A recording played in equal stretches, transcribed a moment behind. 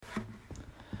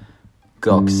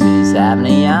Goxie's having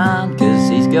a yarn 'cause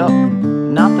he's got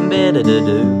nothing better to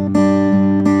do.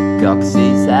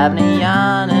 Goxie's having a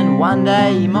yarn and one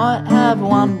day he might have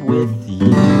one with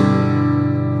you.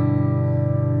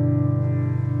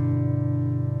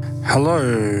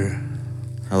 Hello.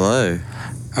 Hello.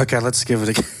 Okay, let's give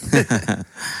it again.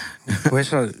 Where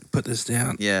should I put this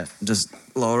down? Yeah, just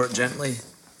lower it gently.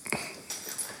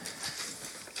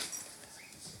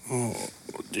 Oh,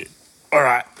 all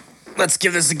right, let's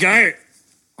give this a go.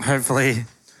 Hopefully,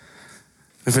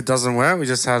 if it doesn't work, we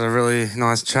just had a really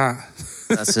nice chat.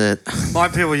 That's it.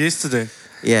 Like people used to do.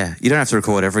 Yeah, you don't have to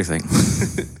record everything.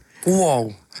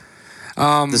 Whoa.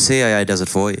 The CIA does it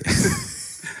for you.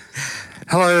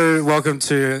 Hello, welcome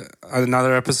to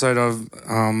another episode of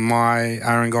my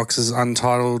Aaron Gox's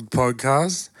Untitled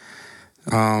podcast.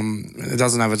 It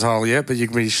doesn't have a title yet, but you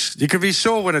can be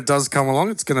sure when it does come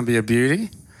along, it's going to be a beauty.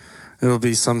 It'll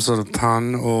be some sort of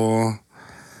pun or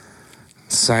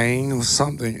saying or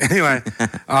something. Anyway,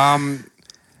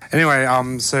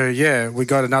 so yeah, we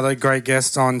got another great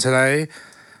guest on today.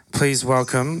 Please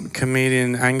welcome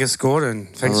Comedian Angus Gordon.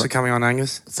 Thanks for coming on,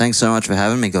 Angus. Thanks so much for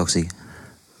having me, Goxie.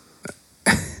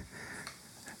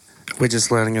 We're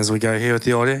just learning as we go here with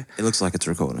the audio. It looks like it's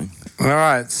recording. All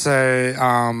right, so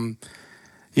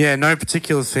no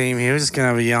particular theme here. We're just going to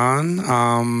have a yarn. Do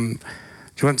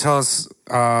you want to tell us,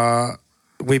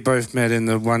 we both met in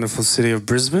the wonderful city of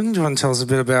Brisbane. Do you want to tell us a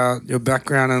bit about your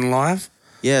background in life?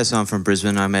 Yeah, so I'm from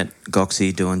Brisbane. I met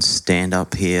Goxie doing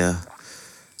stand-up here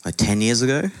like 10 years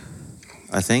ago,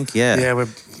 I think, yeah. Yeah, we're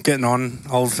getting on,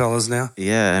 old fellas now.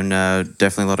 Yeah, and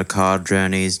definitely a lot of car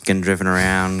journeys, getting driven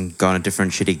around, going to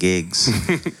different shitty gigs.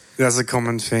 That's a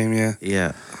common theme, yeah.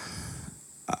 Yeah.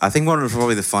 I think one of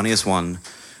probably the funniest one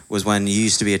was when you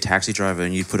used to be a taxi driver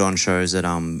and you put on shows at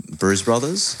Bruise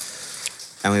Brothers.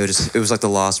 And it was like the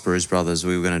last Bruise Brothers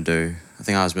we were going to do. I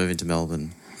think I was moving to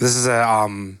Melbourne. This is a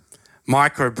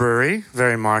microbrewery,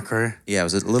 very micro. Yeah, it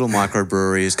was a little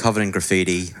microbrewery. It was covered in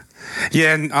graffiti.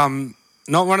 Yeah, and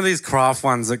not one of these craft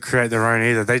ones that create their own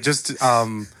either. They just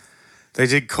they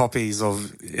did copies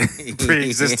of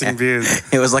pre-existing beers.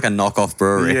 It was like a knockoff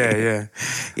brewery. Yeah.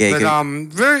 Yeah,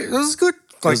 but it was good,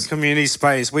 community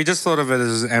space. We just thought of it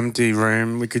as an empty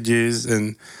room we could use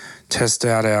and test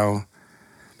out our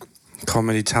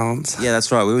comedy talents. Yeah,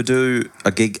 that's right. We would do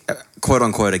a gig, quote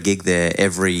unquote, a gig there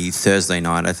every Thursday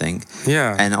night, I think.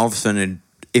 Yeah. And often,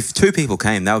 if two people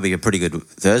came, that would be a pretty good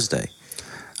Thursday.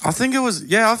 I think it was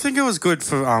good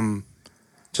for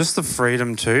just the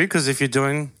freedom too, because if you're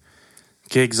doing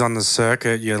gigs on the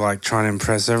circuit, you're like trying to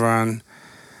impress everyone.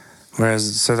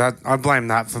 Whereas, I blame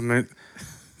that for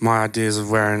my ideas of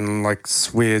wearing like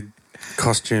weird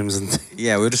costumes and things.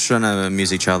 Yeah, we were just trying to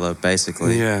amuse each other,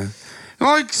 basically. Yeah.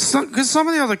 Like, because some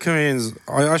of the other comedians,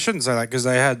 I shouldn't say that because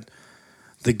they had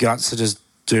the guts to just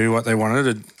do what they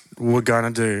were going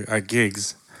to do at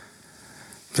gigs.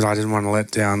 But I didn't want to let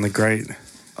down the great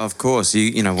Of course,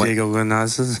 you know, gig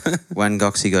organizers. when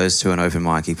Goxie goes to an open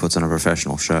mic, he puts on a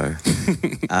professional show.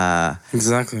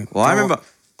 Exactly. Well, I remember,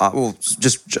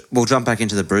 we'll jump back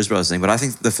into the Bruise Brothers thing, but I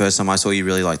think the first time I saw you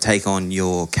really like take on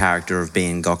your character of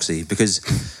being Goxie, because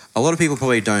a lot of people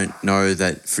probably don't know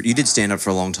that you did stand up for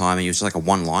a long time and you were just like a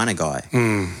one-liner guy.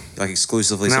 Like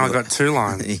exclusively. Now I've got two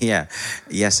lines. Yeah.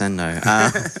 Yes and no.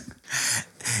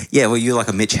 Yeah, well, you're like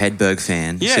a Mitch Hedberg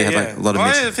fan. Yeah, so you have like a lot of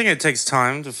I think it takes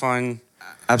time to find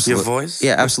your voice.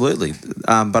 Yeah, absolutely.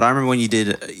 But I remember when you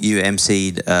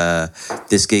emceed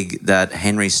this gig that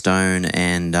Henry Stone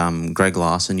and Greg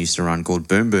Larson used to run called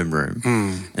Boom Boom Room.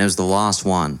 And it was the last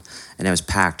one. And it was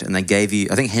packed. And they gave you,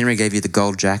 I think Henry gave you the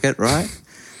gold jacket, right?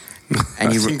 And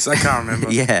I can't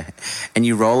remember. Yeah, and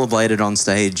you rollerbladed on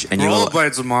stage, and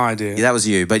rollerblades were my idea. Yeah, that was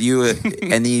you. But you were,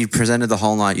 and then you presented the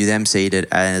whole night. You emceed it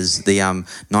as the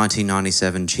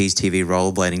 1997 Cheese TV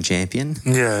rollerblading champion.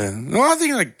 Yeah. Well, I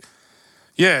think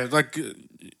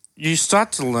you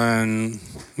start to learn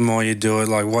the more you do it,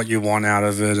 like what you want out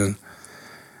of it. And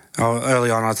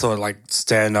early on, I thought like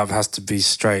stand up has to be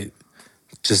straight,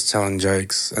 just telling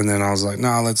jokes, and then I was like,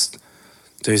 no, let's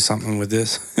do something with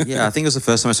this. Yeah, I think it was the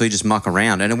first time I saw you just muck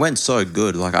around, and it went so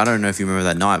good. Like, I don't know if you remember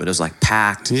that night, but it was like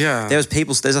packed. Yeah. There was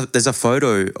people. There's a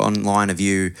photo online of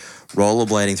you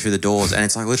rollerblading through the doors, and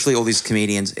it's like literally all these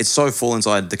comedians. It's so full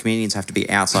inside. The comedians have to be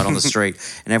outside on the street,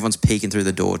 and everyone's peeking through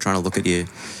the door trying to look at you.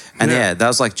 And yeah, that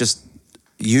was like just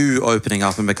you opening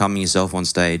up and becoming yourself on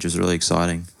stage was really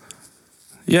exciting.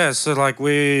 Yeah, so like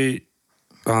we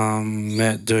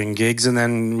met doing gigs, and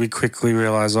then we quickly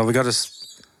realised, we got to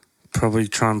probably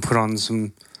try and put on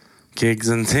some gigs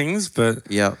and things, but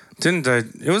didn't do.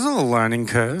 It was a little learning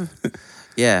curve.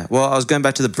 Yeah, well, I was going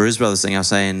back to the Bruise Brothers thing. I was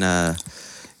saying, remember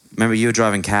remember you were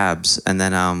driving cabs, and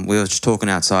then we were just talking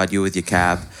outside. You were with your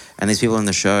cab, and these people in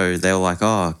the show, they were like,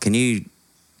 "Oh, can you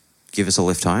give us a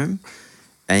lift home?"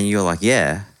 And you were like,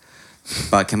 "Yeah,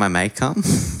 but can my mate come?"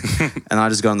 And I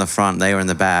just got in the front. They were in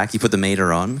the back. You put the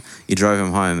meter on. You drove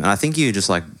him home, and I think you were just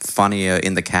like funnier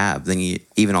in the cab than you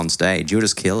even on stage. You were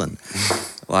just killing.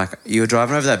 Like you were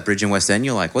driving over that bridge in West End.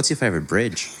 You're like, "What's your favorite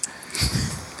bridge?"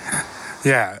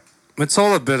 Yeah, it's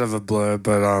all a bit of a blur,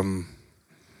 but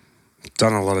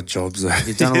done a lot of jobs there.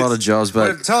 You've done a lot of jobs,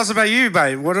 but tell us about you,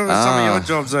 babe. What are some of your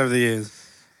jobs over the years?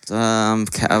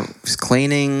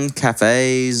 Cleaning,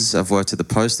 cafes. I've worked at the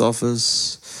post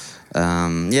office.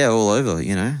 Yeah, all over.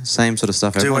 You know, same sort of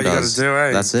stuff. Do what everyone you does. got to do,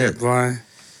 eh? That's it. Get by.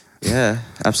 Yeah,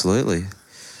 absolutely.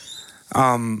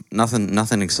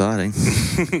 Nothing exciting.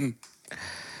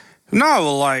 No,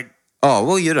 well, like. Oh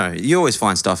well, you know, you always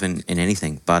find stuff in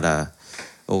anything, but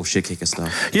all shit kicker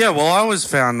stuff. Yeah, well, I always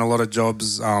found a lot of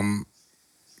jobs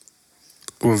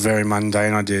were very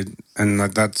mundane. I did, and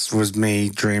that was me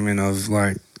dreaming of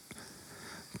like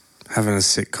having a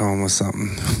sitcom or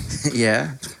something.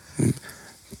 Yeah.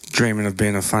 Dreaming of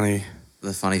being the funny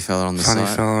fella on the funny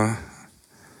side. fella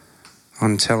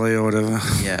on telly or whatever.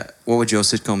 Yeah. What would your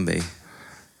sitcom be?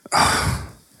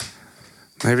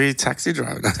 Maybe Taxi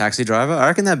Driver. Taxi Driver? I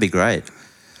reckon that'd be great.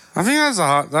 I think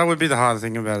that would be the hard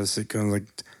thing about a sitcom, like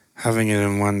having it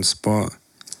in one spot.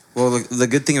 Well, the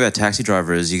good thing about Taxi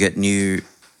Driver is you get new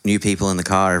people in the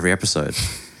car every episode.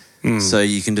 So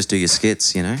you can just do your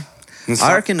skits, you know?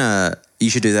 I reckon you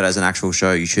should do that as an actual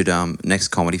show. You should, next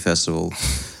comedy festival,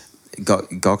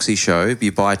 Goxie show,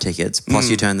 you buy tickets, plus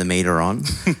you turn the meter on,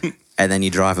 and then you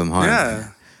drive them home.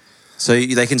 Yeah. So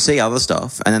they can see other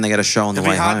stuff, and then they get a show on the way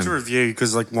home. It'd be hard to review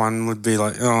because, like, one would be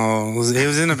like, "Oh, he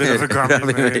was in a bit of a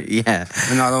grumpy mood." Yeah.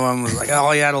 Another one was like,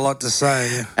 "Oh, he had a lot to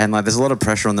say." And like, there's a lot of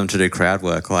pressure on them to do crowd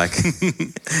work. Like,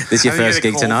 this is your Have you first get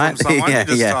a gig call tonight? from someone? Yeah, You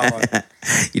just yeah. start, like-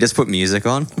 You just put music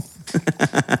on.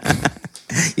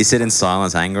 You sit in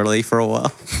silence angrily for a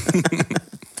while.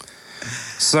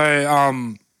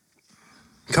 So,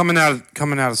 coming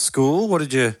out of school, what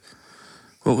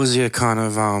was your kind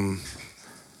of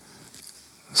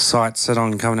sight set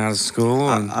on coming out of school?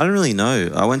 I don't really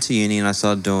know. I went to uni and I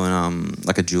started doing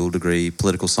like a dual degree,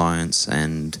 political science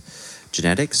and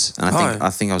genetics. And I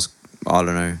think I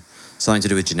don't know, something to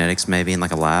do with genetics, maybe in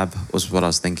like a lab was what I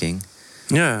was thinking.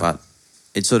 Yeah, But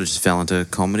it sort of just fell into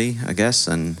comedy, I guess,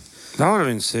 and that would have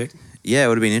been sick. yeah, it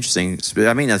would have been interesting.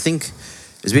 I mean, I think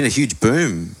there's been a huge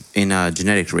boom in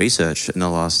genetic research in the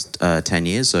last 10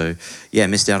 years. So, yeah,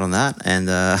 missed out on that and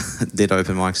did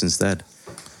open mics instead.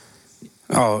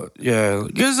 Oh, yeah.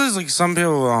 Because there's like some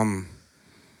people,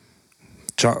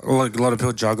 like a lot of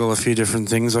people juggle a few different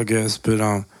things, I guess. But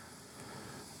I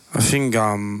think,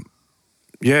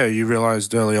 yeah, you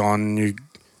realised early on you're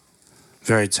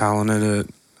very talented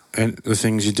at the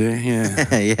things you do. Yeah.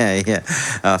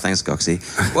 Yeah. Thanks, Goxie.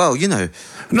 Well, you know.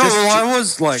 No, I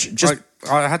was like,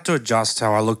 I had to adjust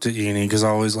how I looked at uni because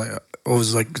I was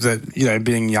like that, you know,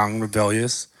 being young,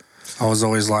 rebellious. I was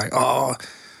always like, oh,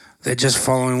 they're just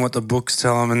following what the books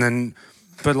tell them, and then,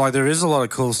 but like there is a lot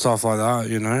of cool stuff like that,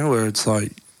 you know, where it's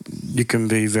like you can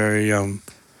be very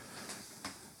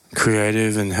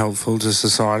creative and helpful to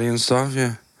society and stuff.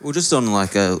 Yeah. Well, just on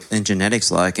like in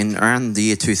genetics, like in around the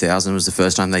year 2000 was the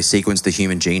first time they sequenced the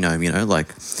human genome. You know, like.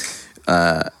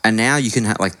 And now you can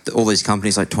have like all these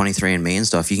companies like 23andMe and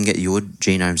stuff. You can get your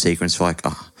genome sequence for like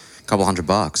a couple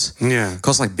 $100. Yeah, it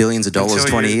cost like billions of dollars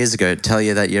 20 years ago to tell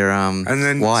you that you're and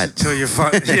then white. Till you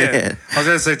find, yeah. I was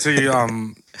gonna say till you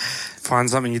find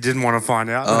something you didn't want to find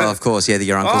out. Oh, of course, yeah.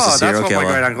 Your uncle's a serial killer. That's what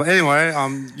my great uncle.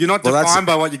 Anyway, you're not defined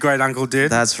by what your great uncle did.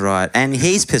 That's right, and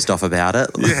he's pissed off about it.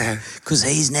 Yeah, because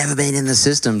he's never been in the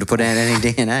system to put out any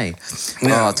DNA.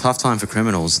 Yeah. Oh, tough time for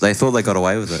criminals. They thought they got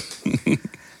away with it.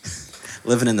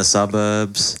 Living in the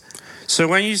suburbs. So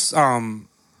when you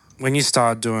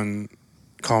started doing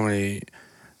comedy,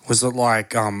 was it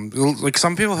like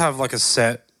some people have like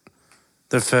the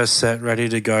first set ready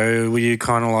to go? Were you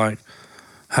kind of like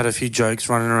had a few jokes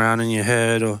running around in your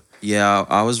head, or? Yeah,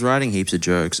 I was writing heaps of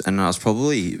jokes, and I was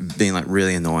probably being like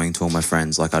really annoying to all my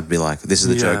friends. Like I'd be like, "This is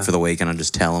the joke for the week," and I'd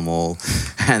just tell them all,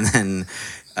 and then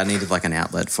I needed like an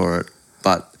outlet for it.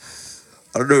 But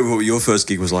I don't know what your first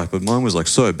gig was like, but mine was like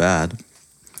so bad.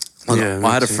 Like, Yeah,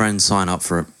 I had a too. friend sign me up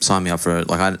for it.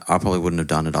 Like I probably wouldn't have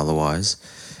done it otherwise.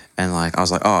 And like I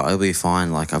was like, oh, it'll be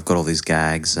fine. Like I've got all these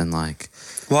gags and like.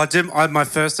 Well, I did. My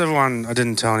first ever one, I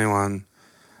didn't tell anyone,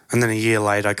 and then a year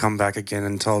later, I come back again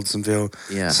and told some people.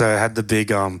 Yeah. So I had the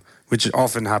big which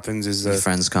often happens is Your that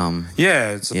friends come.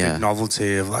 yeah, it's a Yeah. big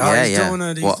novelty of like, oh, he's doing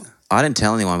it. Well, I didn't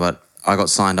tell anyone, but I got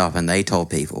signed up and they told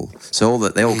people. So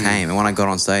they all came. And when I got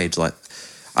on stage, like,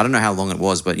 I don't know how long it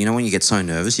was, but you know when you get so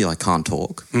nervous, you like can't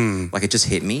talk? Like it just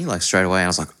hit me like straight away. And I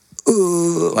was like,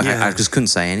 ugh. Like I just couldn't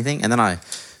say anything. And then I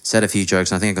said a few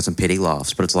jokes and I think I got some pity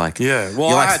laughs, but it's like, well,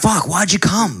 you're like, fuck, why'd you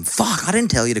come? Fuck, I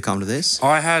didn't tell you to come to this.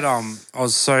 I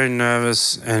was so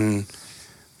nervous and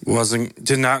knew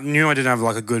I didn't have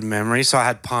like a good memory, so I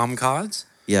had palm cards.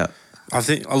 Yeah. I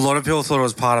think a lot of people thought it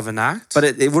was part of an act. But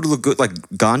it would look good. Like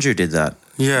Ganju did that.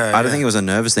 Yeah. I don't think it was a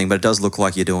nervous thing, but it does look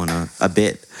like you're doing a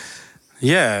bit.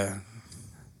 Yeah.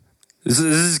 This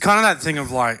is kind of that thing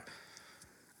of like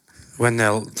when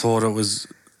they thought it was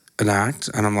an act,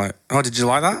 and I'm like, oh, did you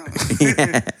like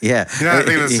that? Yeah. You know that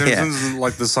thing of The Simpsons,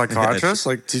 like the psychiatrist?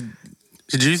 Like,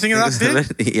 did you think of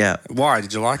that bit? Yeah. Why?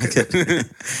 Did you like it?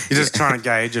 You're just trying to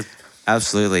gauge if...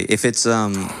 Absolutely. If it's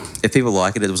if people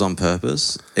like it, it was on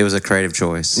purpose. It was a creative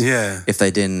choice. Yeah. If they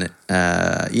didn't,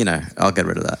 I'll get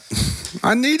rid of that.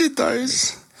 I needed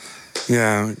those.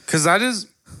 Yeah, because that is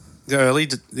the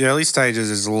early stages.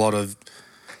 Is a lot of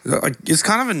like, it's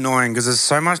kind of annoying because there's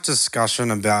so much discussion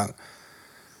about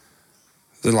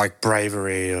the like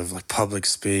bravery of like public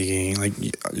speaking. Like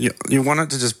you want it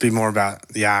to just be more about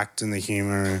the act and the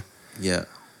humor. Yeah.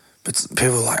 But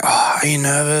people are like, oh, are you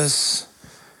nervous?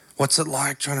 What's it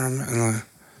like trying to remember?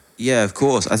 Yeah, of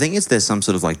course. I think there's some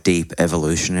sort of like deep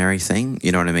evolutionary thing.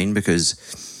 You know what I mean?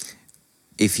 Because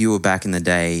if you were back in the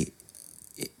day,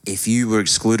 if you were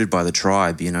excluded by the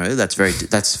tribe, you're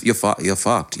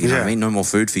fucked. You know what I mean? No more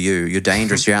food for you. You're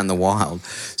dangerous. You're out in the wild.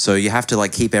 So you have to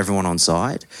like keep everyone on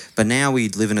side. But now we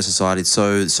live in a society.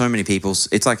 So many people.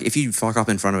 It's like if you fuck up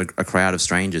in front of a crowd of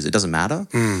strangers, it doesn't matter.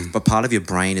 But part of your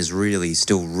brain is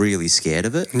still really scared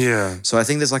of it. Yeah. So I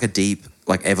think there's like a deep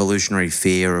like evolutionary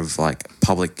fear of like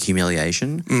public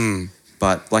humiliation.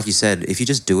 But like you said, if you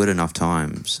just do it enough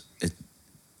times,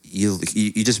 you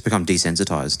just become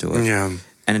desensitized to it. Yeah.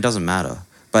 And it doesn't matter.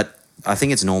 But I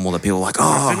think it's normal that people are like,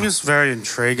 oh. I think it's very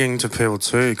intriguing to people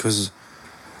too, because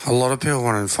a lot of people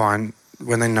want to find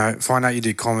out you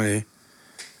do comedy,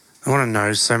 they want to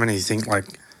know so many things, like,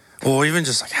 or even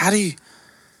just like, how do you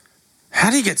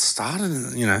get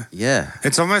started? You know? Yeah.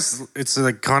 It's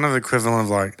the kind of equivalent of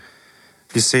like,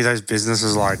 you see those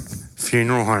businesses like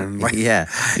funeral home. Like, yeah.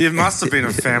 It must have been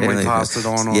a family passed it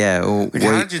on. Or, yeah. Like,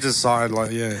 how did you decide?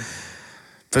 Like, yeah.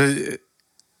 But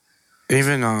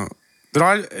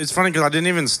it's funny because I didn't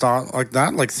even start like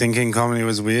that, like thinking comedy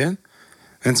was weird.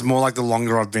 And it's more like the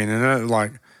longer I've been in it,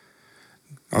 like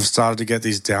I've started to get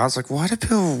these doubts. Like, why do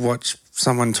people watch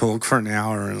someone talk for an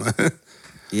hour?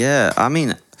 Yeah, I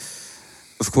mean,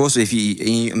 of course, if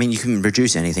you can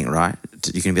reduce anything, right?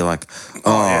 You can be like,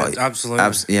 yeah,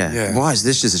 absolutely. Yeah. Why is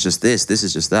this just this? This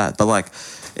is just that. But like,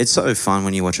 it's so fun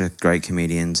when you watch a great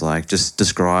comedians like just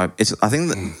describe. I think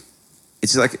that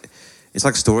it's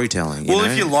like storytelling. You know?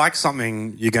 If you like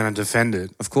something, you're going to defend it.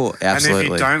 Of course, absolutely.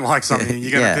 And if you don't like something,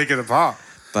 you're going to pick it apart.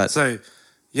 But so,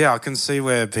 yeah, I can see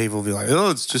where people be like, oh,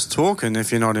 it's just talking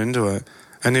if you're not into it.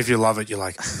 And if you love it, you're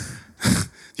like,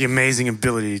 the amazing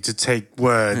ability to take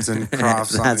words and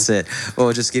craft something. That's it.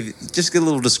 Or just give a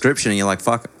little description and you're like,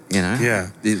 fuck, you know?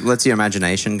 Yeah. It lets your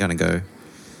imagination kind of go.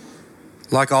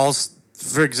 Like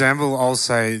for example, I'll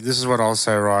say, this is what I'll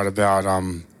say, right, about,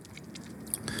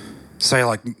 say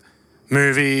like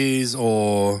movies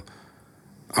or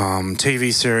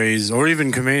TV series or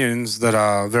even comedians that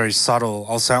are very subtle.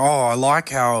 I'll say, I like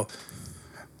how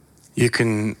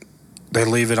they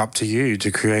leave it up to you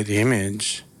to create the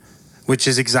image, which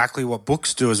is exactly what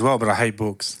books do as well, but I hate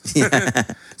books. Yeah.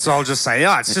 So I'll just say,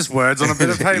 it's just words on a bit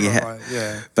of paper.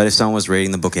 Yeah. But if someone was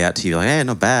reading the book out to you, like, hey,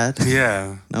 not bad.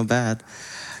 Yeah. Not bad.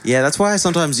 Yeah, that's why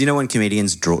sometimes, when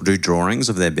comedians do drawings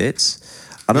of their bits,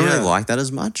 I don't really like that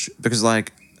as much because,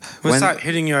 like, when start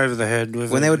hitting you over the head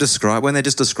with when they're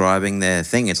just describing their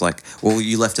thing, it's like, well,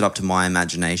 you left it up to my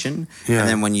imagination, and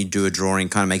then when you do a drawing,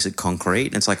 it kind of makes it concrete.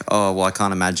 And it's like, oh, well, I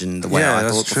can't imagine the way I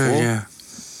thought before.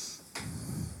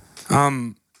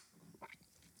 Yeah.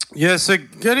 So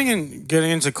getting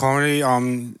into comedy, you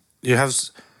want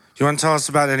to tell us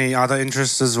about any other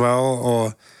interests as well,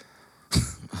 or?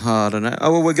 I don't know.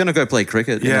 Oh, well, we're gonna go play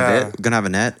cricket. In a bit. We're gonna have a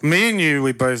net. Me and you,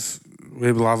 we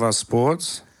love our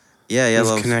sports. Yeah,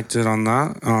 we've connected on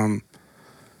that.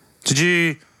 Did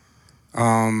you?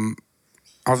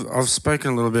 I've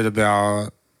spoken a little bit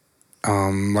about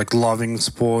like loving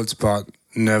sports but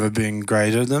never being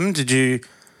great at them. Did you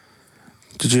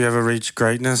ever reach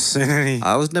greatness in any?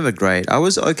 I was never great. I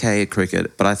was okay at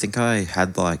cricket, but I think I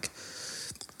had I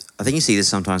think you see this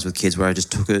sometimes with kids where I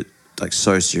just took it like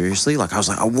so seriously. Like I was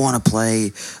like, I want to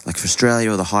play like for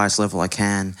Australia or the highest level I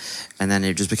can, and then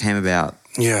it just became about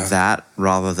that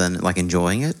rather than like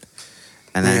enjoying it.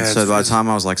 And then, Yeah, so by the it's- time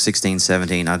I was like 16,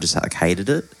 17, I just like hated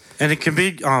it. And it can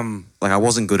be Like I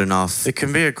wasn't good enough. it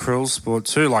can be a cruel sport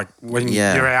too. Like when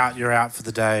Yeah. you're out for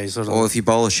the day, sort of. Or if you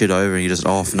bowl a shit over and you're just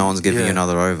off, no one's giving you Yeah.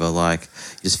 another over. Like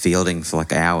you're just fielding for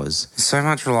like hours. So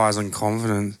much relies on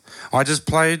confidence. I just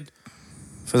played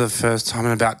for the first time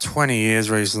in about 20 years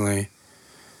recently.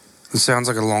 It sounds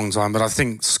like a long time, but I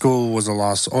think school was the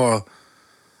last. Or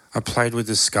I played with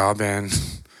this ska band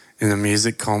in the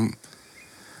music comp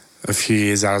a few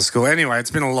years out of school. Anyway,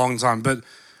 it's been a long time. But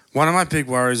one of my big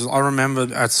worries, I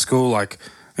remember at school, like,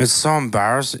 it's so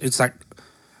embarrassing. It's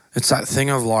that thing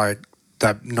of like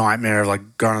that nightmare of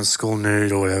like going to school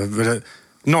nude or whatever. But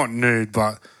not nude,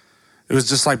 but it was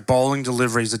just like bowling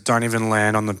deliveries that don't even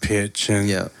land on the pitch. And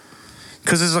Yeah.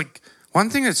 because there's like one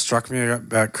thing that struck me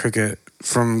about cricket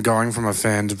from going from a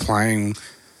fan to playing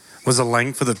was the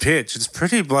length of the pitch. It's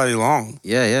pretty bloody long.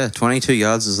 Yeah, yeah. 22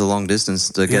 yards is a long distance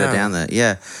to get Yeah. it down there.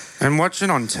 Yeah. And watching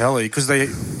on telly, because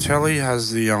telly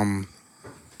has the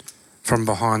from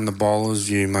behind the bowler's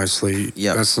view mostly.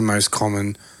 Yep. That's the most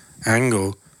common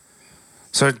angle.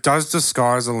 So it does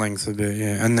disguise the length a bit,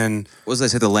 yeah. And then What they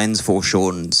say, the lens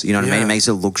foreshortens. You know what I mean? Yeah. It makes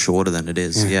it look shorter than it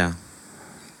is. Yeah.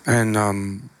 Yeah.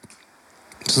 and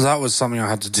so that was something I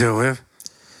had to deal with.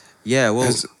 Yeah, well,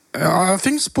 It's- I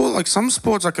think some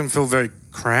sports I can feel very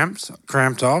cramped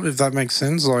up, if that makes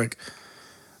sense. Like,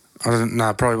 I don't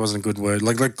know, probably wasn't a good word.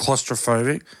 Like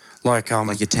claustrophobic. Like you're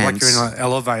like you're tense. in an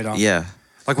elevator. yeah.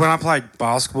 Like when I played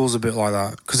basketball's a bit like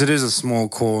that because it is a small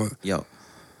court. Yep.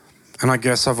 And I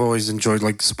guess I've always enjoyed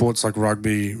like sports like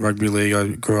rugby league. I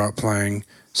grew up playing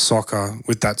soccer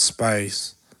with that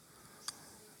space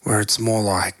where it's more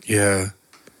like, yeah.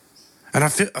 And I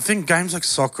think games like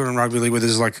soccer and rugby league where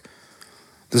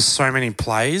there's so many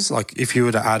plays, like if you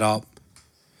were to add up,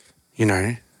 you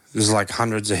know, there's like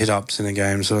hundreds of hit-ups in a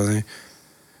game sort of thing.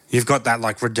 You've got that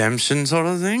like redemption sort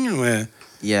of thing where...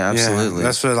 Yeah, absolutely. Yeah,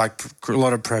 that's where like a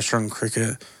lot of pressure on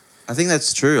cricket. I think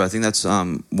that's true. I think that's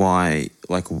why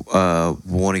like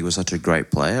Warney was such a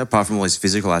great player. Apart from all his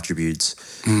physical attributes,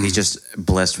 he's just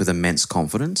blessed with immense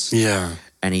confidence. Yeah.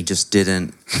 And he just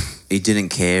didn't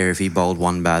care if he bowled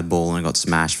one bad ball and got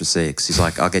smashed for 6. He's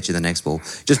like, I'll get you the next ball.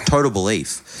 Just total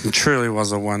belief. It truly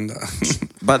was a wonder.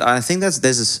 But I think there's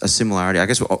a similarity. I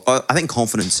guess I think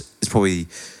confidence is probably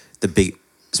the big,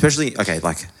 especially, okay,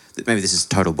 like maybe this is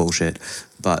total bullshit,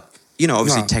 but you know,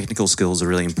 obviously No. technical skills are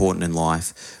really important in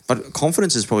life, but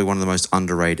confidence is probably one of the most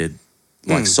underrated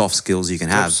like soft skills you can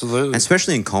have. Absolutely. And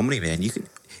especially in comedy, man.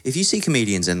 If you see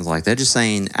comedians and like they're just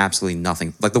saying absolutely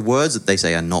nothing, like the words that they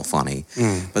say are not funny,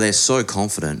 but they're so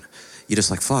confident. You're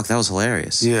just like, fuck, that was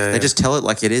hilarious. Yeah, They just tell it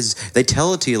like it is. They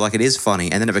tell it to you like it is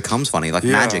funny, and then it becomes funny, like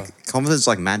Yeah. magic. Confidence is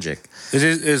like magic. It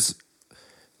is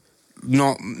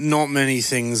not many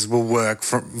things will work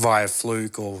via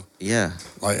fluke or Yeah.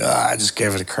 like, I just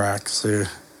gave it a crack. So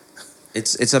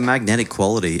It's a magnetic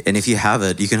quality, and if you have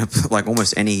it, you can like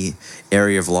almost any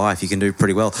area of life you can do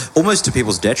pretty well, almost to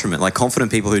people's detriment. Like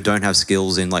confident people who don't have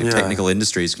skills in like Yeah. technical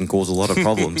industries can cause a lot of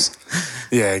problems.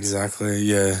 yeah, exactly.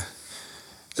 Yeah.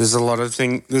 There's a lot of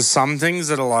things. There's some things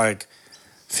that are like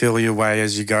feel your way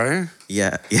as you go.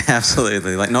 yeah,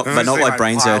 absolutely. Like not, but not Obviously, like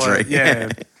brain pilot, surgery. Yeah.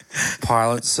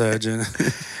 Pilot, surgeon.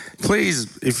 Please,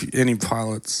 if any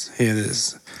pilots hear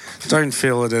this, don't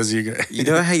feel it as you go. You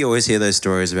know how you always hear those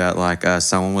stories about like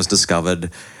someone was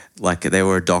discovered, like they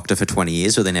were a doctor for 20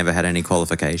 years, but they never had any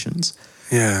qualifications.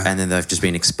 Yeah. And then they've just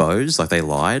been exposed, like they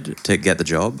lied to get the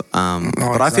job.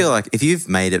 But I feel like if you've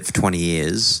made it for 20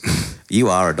 years, you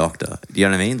are a doctor. You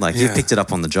know what I mean? Like you Yeah. picked it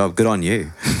up on the job. Good on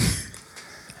you.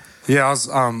 Yeah, I was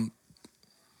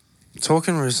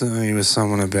talking recently with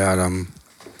someone about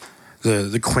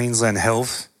the Queensland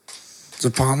Health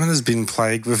Department has been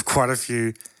plagued with quite a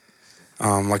few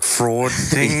like fraud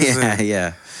things. Yeah, and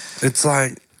yeah. it's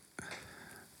like,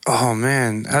 oh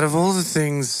man, out of all the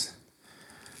things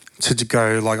to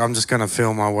go, like I'm just gonna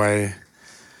fake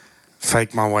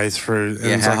my way through. And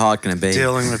Yeah, it's how like hard can it be?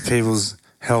 dealing with people's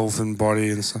health and body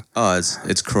and stuff? Oh,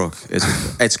 it's crook.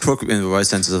 It's crook in both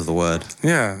senses of the word.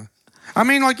 Yeah. I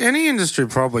mean, like any industry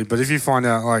probably, but if you find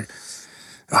out like,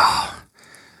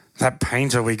 that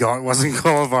painter we got wasn't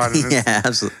qualified. And Yeah,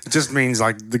 absolutely. it just means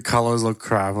like the colours look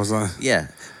crap or something. Yeah.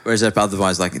 Whereas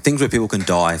otherwise, like things where people can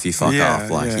die if you fuck Yeah,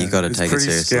 off, like yeah. you got to It's take it pretty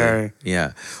seriously. scary.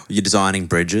 Yeah. You're designing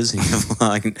bridges,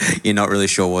 and you're not really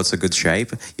sure what's a good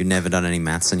shape. You've never done any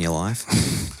maths in your life.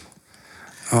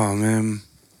 Oh man.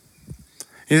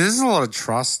 Yeah, there's a lot of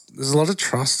trust. There's a lot of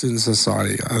trust in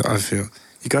society. I feel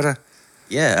you gotta.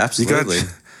 Yeah, absolutely.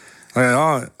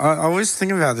 I always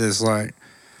think about this. Like,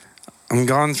 I'm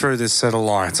going through this set of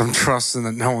lights. I'm trusting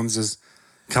that no one's just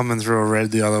coming through a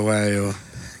red the other way, or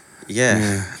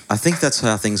Yeah. I think that's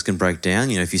how things can break down.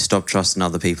 You know, if you stop trusting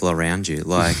other people around you,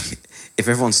 like if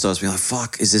everyone starts being like,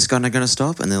 "Fuck, is this guy not going to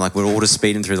stop?" And then like we're all just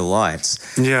speeding through the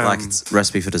lights. Yeah. Like it's a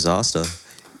recipe for disaster.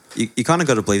 You kind of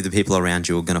got to believe the people around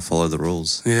you are going to follow the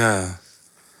rules. Yeah.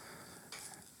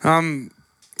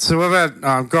 So what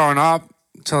about growing up?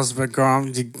 Tell us about growing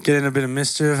up. Did you get in a bit of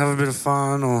mischief, have a bit of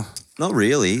fun, or? Not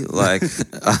really. Like,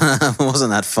 it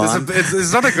wasn't that fun.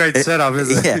 It's not a great setup,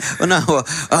 is it? Yeah. Well,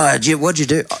 no. What'd you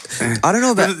do? I don't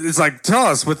know about. It's like, tell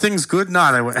us, were things good?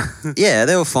 No, they were. Yeah,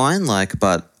 they were fine. Like,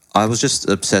 but I was just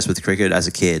obsessed with cricket as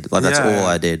a kid. Like, that's all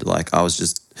I did. Like, I was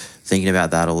just thinking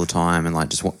about that all the time and like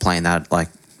just playing that. Like,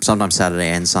 sometimes Saturday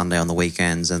and Sunday on the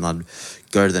weekends, and I'd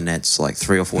go to the nets like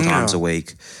 3 or 4 times a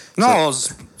week. No,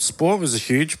 sport was a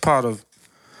huge part of.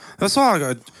 That's why I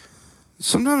go.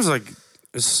 Sometimes like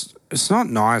it's not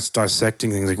nice dissecting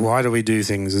things. Like, why do we do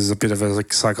things? Is a bit of a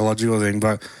like psychological thing.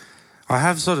 But I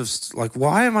have sort of like,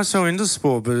 why am I so into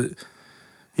sport? But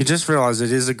you just realize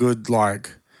it is a good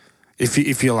like,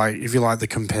 if you like the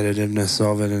competitiveness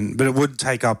of it, but it would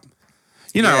take up.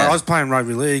 You know, I was playing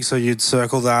rugby league, so you'd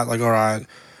circle that. Like, all right,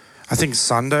 I think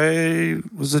Sunday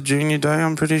was a junior day.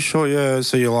 I'm pretty sure. Yeah,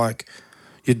 so you're like.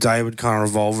 Your day would kind of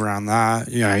revolve around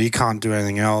that. You know, you can't do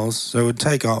anything else. So it would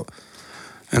take up.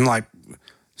 And, like,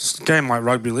 a game like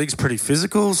rugby league's pretty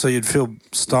physical, so you'd feel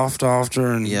stuffed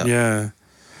after. And,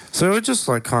 So it would just,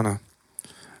 like, kind of...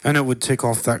 And it would tick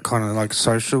off that kind of, like,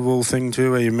 sociable thing,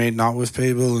 too, where you're meeting up with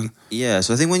people. And yeah,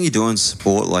 so I think when you're doing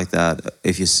sport like that,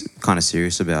 if you're kind of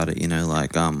serious about it, you know,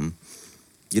 like, you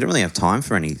don't really have time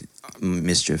for any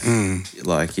mischief.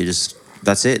 Like, you just...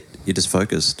 That's it. You're just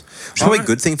focused. Which is probably a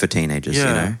good thing for teenagers, you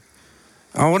know?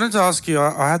 I wanted to ask you,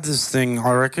 I had this thing,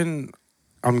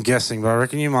 I'm guessing, but I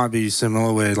reckon you might be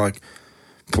similar where, like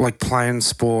playing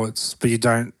sports, but you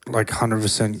don't, like,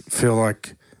 100% feel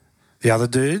like the other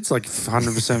dudes, like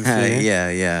 100% feel.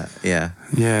 Yeah.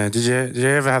 Yeah, did you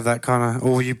ever have that kind of,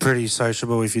 or were you pretty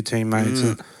sociable with your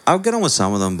teammates? I'll get on with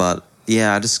some of them, but...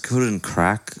 Yeah, I just couldn't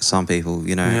crack some people,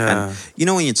 you know. Yeah. And you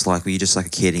know when it's like, when you're just like a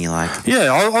kid and you're like...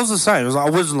 Yeah, I was the same. I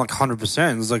wasn't like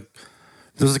 100%. It was like,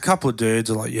 there was a couple of dudes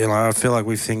who like, I feel like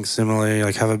we think similarly,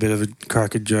 like have a bit of a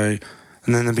crack at Joe.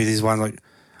 And then there'd be these ones like,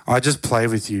 I just play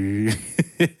with you.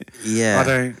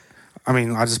 Yeah.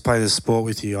 I just play this sport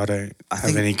with you. I don't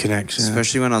have any connection.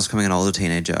 Especially when I was becoming an older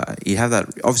teenager, you have that.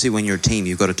 Obviously, when you're a team,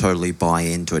 you've got to totally buy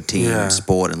into a team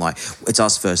sport and like it's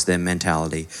us versus them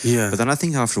mentality. Yeah. But then I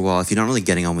think after a while, if you're not really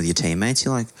getting on with your teammates,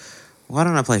 you're like, why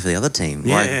don't I play for the other team?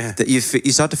 Yeah. Like you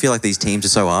start to feel like these teams are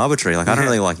so arbitrary. Like I don't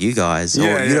really like you guys.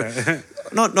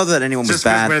 Not that anyone was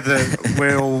bad.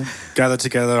 We all gather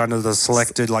together under the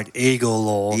selected like eagle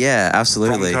or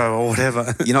absolutely Bronco or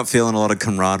whatever. You're not feeling a lot of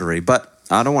camaraderie, but.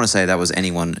 I don't want to say that was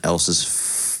anyone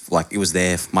else's, like it was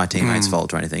my teammates'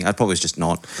 fault or anything. I probably was just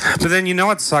not. But then you know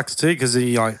what sucks too, because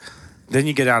then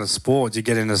you get out of sports, you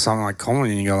get into something like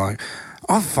comedy, and you go like,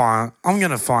 I'm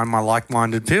going to find my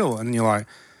like-minded people, and you're like,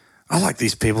 I like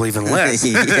these people even less.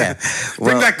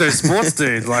 Bring back those sports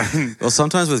dudes. Like, well,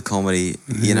 sometimes with comedy,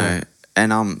 you know,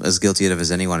 and I'm as guilty of it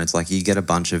as anyone. It's like you get a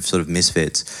bunch of sort of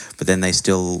misfits, but then they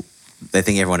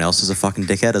think everyone else is a fucking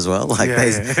dickhead as well. Like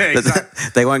exactly.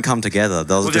 They won't come together.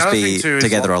 They'll just be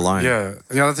together alone. Yeah.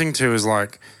 The other thing too is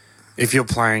like, if you're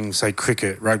playing, say,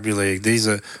 cricket, rugby league, these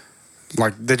are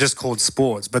like, they're just called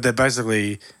sports, but they're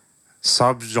basically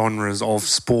subgenres of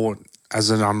sport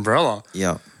as an umbrella.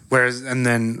 Yeah. Whereas, and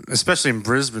then especially in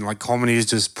Brisbane, like comedy is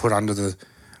just put under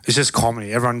it's just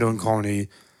comedy. Everyone doing comedy.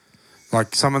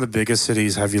 Like some of the bigger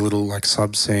cities have your little like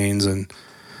sub scenes and.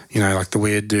 You know, like the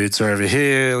weird dudes are over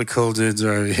here, the cool dudes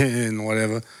are over here, and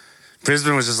whatever.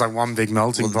 Brisbane was just like one big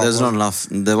melting pot.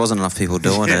 There wasn't enough people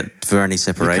doing it for any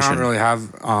separation. You can't really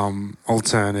have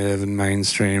alternative and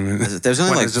mainstream. There's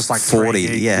only like just like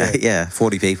 40,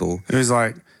 40 people. It was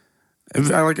like,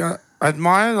 I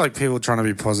admire like people trying to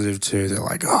be positive too. They're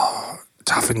like, oh,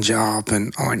 toughen you up,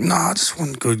 and I'm like, nah, I just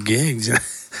want good gigs.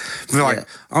 But like,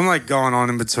 I'm like going on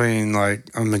in between like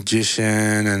a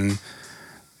magician and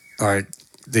like.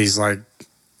 These like,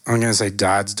 I'm going to say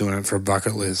dads doing it for a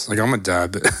bucket list. Like I'm a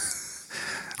dad, but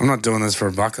I'm not doing this for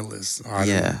a bucket list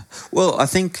either. Yeah. Well, I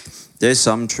think there's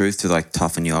some truth to like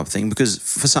toughen you up thing because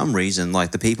for some reason,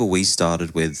 like the people we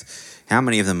started with, how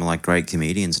many of them are like great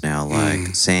comedians now?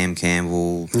 Like Sam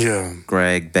Campbell,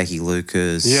 Greg, Becky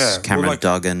Lucas, Cameron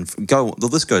Duggan. The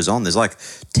list goes on. There's like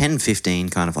 10, 15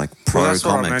 kind of like pro that's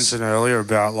comics. What I mentioned earlier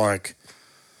about like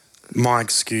my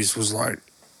excuse was like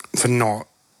for not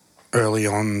early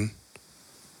on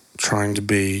trying to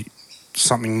be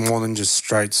something more than just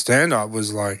straight stand-up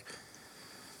was like,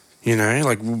 you know,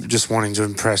 like just wanting to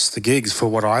impress the gigs for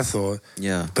what I thought.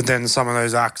 Yeah. But then some of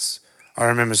those acts, I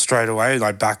remember straight away,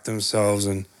 like, backed themselves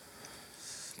and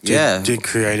Yeah. did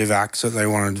creative acts that they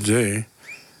wanted to do,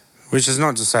 which is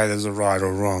not to say there's a right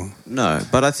or wrong. No,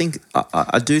 but I think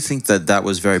I do think that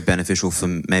was very beneficial for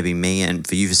maybe me and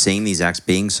for you for seeing these acts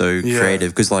being so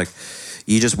creative, because like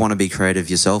you just want to be creative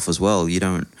yourself as well. You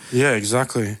don't. Yeah,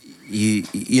 exactly.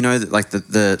 You know that like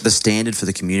the standard for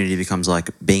the community becomes like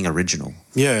being original.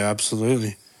 Yeah,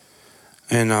 absolutely.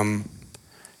 And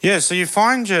yeah, so you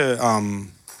find you're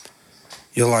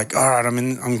like, all right,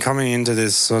 I'm coming into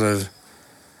this sort of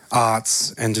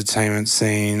arts entertainment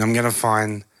scene. I'm gonna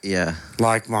find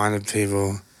like-minded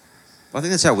people. I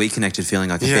think that's how we connected, feeling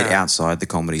like a bit outside the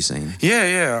comedy scene.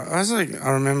 Yeah. I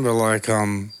remember like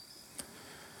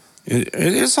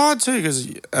it's hard too because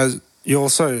as you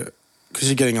also because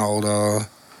you're getting older,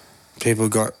 people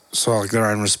got sort of like their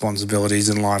own responsibilities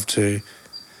in life too.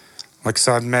 Like,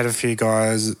 so I've met a few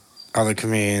guys, other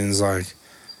comedians, like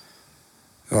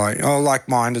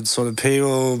like-minded sort of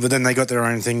people, but then they got their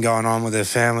own thing going on with their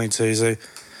family too. So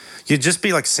you'd just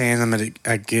be like seeing them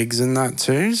at gigs and that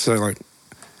too. So like,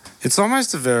 it's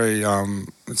almost a very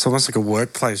it's almost like a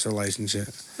workplace relationship.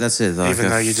 That's it, like even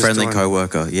though you're just friendly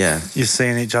co-worker. Yeah, you're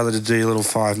seeing each other to do a little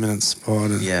 5-minute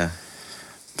spot. And,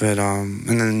 but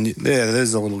and then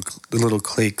there's the little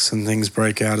cliques and things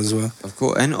break out as well. Of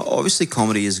course, and obviously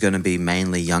comedy is going to be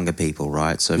mainly younger people,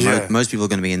 right? So most people are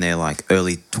going to be in their like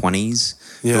early 20s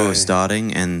who are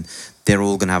starting, and they're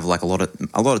all going to have like a lot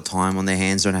of time on their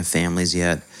hands. Don't have families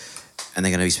yet, and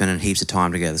they're going to be spending heaps of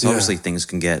time together. So obviously things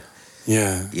can get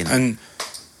you know.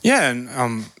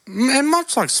 and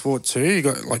much like sport too, you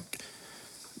got like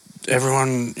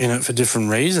everyone in it for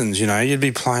different reasons. You know, you'd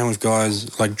be playing with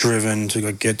guys like driven to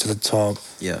like, get to the top.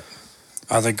 Yeah.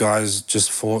 Other guys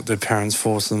just their parents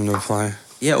force them to play.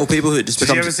 Yeah, or people who just Did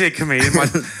you ever see a comedian?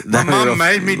 My mum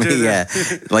made me do that.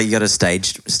 Like you got a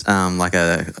staged, like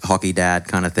a hockey dad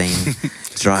kind of thing.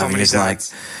 Driving, just like,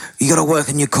 you got to work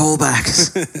on your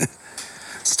callbacks.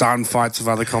 Starting fights with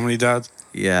other comedy dads.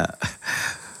 Yeah.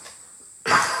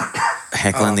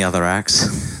 Heckling the other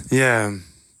acts. Yeah.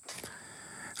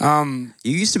 You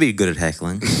used to be good at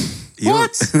heckling. You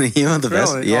What? You were the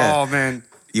best. Really? Yeah. Oh man.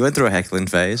 You went through a heckling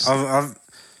phase.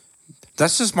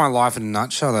 That's just my life in a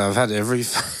nutshell, though. I've had every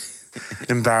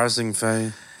embarrassing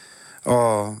phase.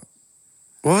 Oh,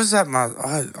 what was that?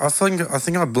 I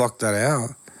think I blocked that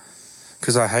out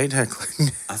because I hate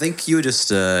heckling. I think you were just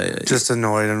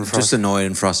annoyed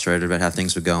and frustrated about how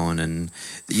things were going, and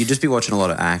you'd just be watching a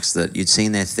lot of acts that you'd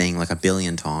seen their thing like a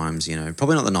billion times. You know,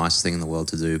 probably not the nicest thing in the world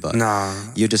to do, but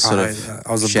you just sort of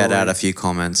shout out a few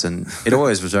comments, and it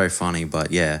always was very funny. But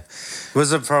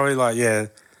was it probably like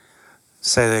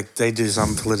say they do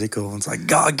something political and it's like,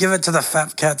 God, give it to the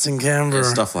fat cats in Canberra.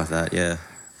 Stuff like that, yeah.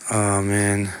 Oh,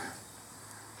 man.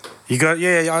 You got,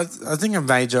 I think a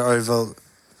major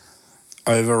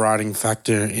overriding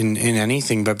factor in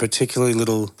anything, but particularly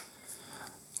little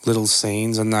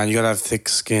scenes and that. You got to have thick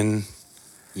skin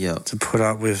to put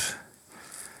up with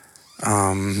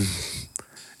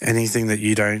anything that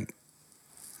you don't...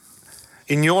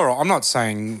 I'm not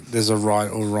saying there's a right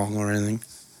or wrong or anything,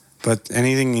 but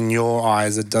anything in your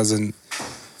eyes that doesn't...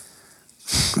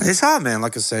 It's hard, man.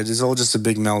 Like I said, it's all just a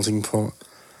big melting pot.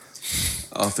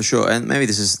 Oh, for sure. And maybe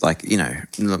this is like, I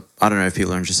don't know if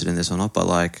people are interested in this or not, but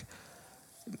like,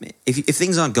 if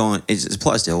things aren't going... It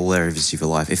applies to all areas of your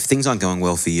life. If things aren't going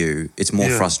well for you, it's more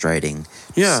frustrating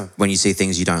when you see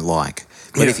things you don't like.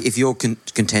 But if you're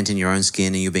content in your own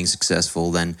skin and you're being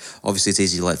successful, then obviously it's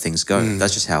easy to let things go.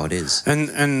 That's just how it is.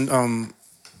 And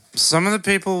some of the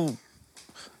people...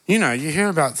 you hear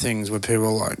about things where people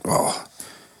are like, oh,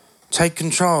 take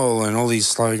control and all these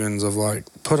slogans of like,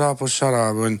 put up or shut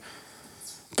up.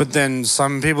 But then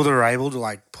some people that are able to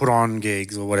like put on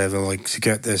gigs or whatever, like to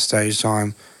get their stage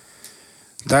time,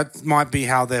 that might be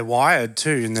how they're wired too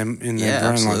in their brain.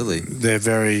 Absolutely. Like, they're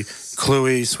very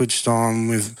cluey, switched on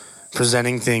with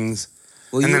presenting things.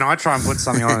 Well, and then I try and put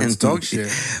something on and it's dog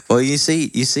shit. Well, you see,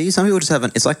 some people just have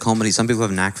it's like comedy. Some people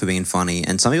have a knack for being funny,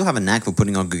 and some people have a knack for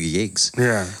putting on good gigs.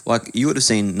 Yeah. Like, you would have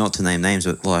seen, not to name names,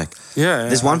 but like,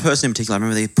 there's one person in particular, I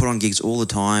remember they put on gigs all the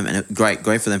time, and great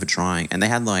for them for trying, and they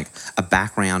had like a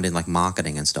background in like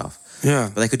marketing and stuff. Yeah.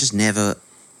 But they could just never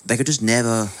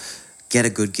get a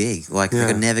good gig. Like, they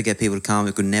could never get people to come,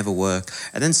 it could never work.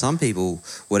 And then some people,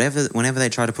 whenever they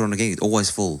try to put on a gig, it's always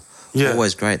full. Yeah.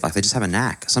 Always great. Like, they just have a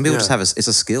knack. Some people just have it's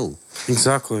a skill.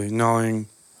 Exactly. Knowing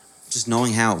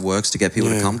how it works to get people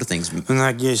to come to things. And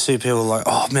like, you see people like,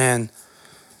 oh man,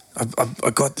 I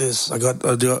got this. I got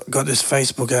this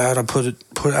Facebook ad. I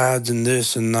put ads in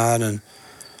this and that,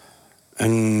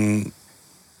 and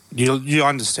you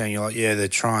understand. You're like, yeah, they're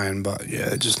trying, but yeah,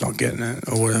 they're just not getting it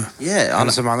or whatever. Yeah,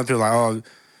 and some other people are like, oh,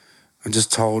 I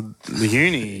just told the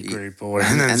uni group or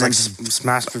whatever, and then it's like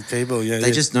smashed with people. Yeah,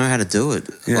 they just know how to do it.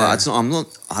 Yeah. Like,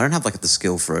 I don't have like the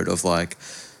skill for it. Of like,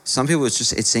 some people, it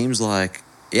seems like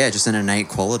just an innate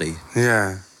quality.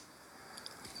 Yeah.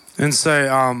 And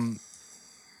so,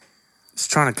 just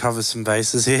trying to cover some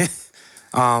bases here.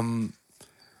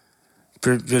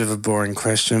 Bit of a boring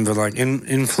question, but like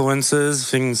influences,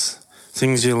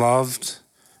 things you loved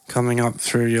coming up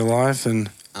through your life,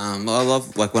 and I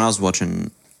love, like, when I was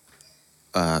watching,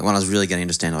 when I was really getting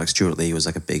into stand-up, like Stuart Lee was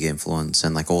like a big influence,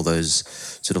 and like all those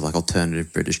sort of like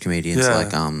alternative British comedians, like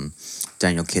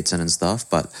Daniel Kitson and stuff.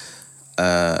 But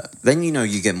then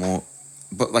you get more.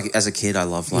 But like as a kid, I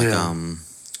loved like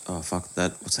oh fuck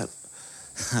that, what's that?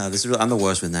 I'm the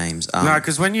worst with names. No,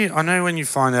 because when you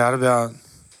find out about,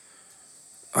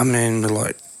 I mean,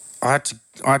 like I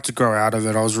had to grow out of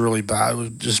it. I was really bad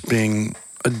with just being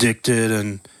addicted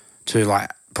and to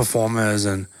like performers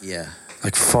and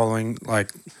like following,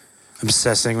 like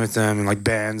obsessing with them and like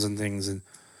bands and things. And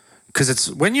because it's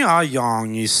when you are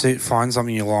young, you find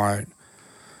something you like,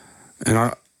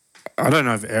 and I don't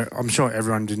know if I'm sure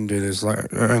everyone didn't do this,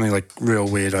 like only like real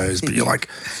weirdos, but you're like,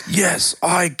 yes,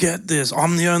 I get this.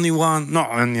 I'm the only one.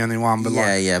 Not I'm the only one, but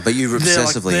but you're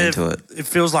obsessively into it. It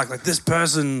feels like this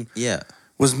person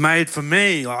was made for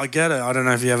me. Like, I get it. I don't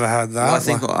know if you ever had that. Well, I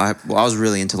think I was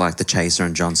really into like The Chaser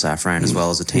and John Safran as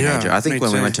well as a teenager. I think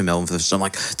when we went to Melbourne for this, I'm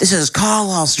like, this is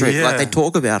Carlisle Street, like they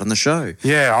talk about on the show.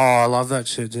 Yeah, I love that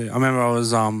shit too. I remember I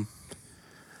was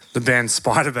the band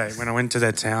Spiderbait when I went to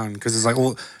their town, because it's like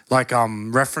all like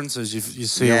references. You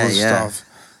see all the stuff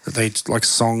that they like,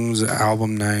 songs,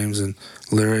 album names, and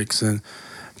lyrics,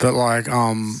 but like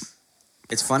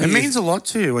it's funny. It means a lot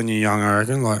to you when you're young, I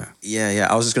reckon. Like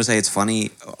I was just gonna say it's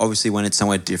funny. Obviously, when it's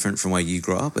somewhere different from where you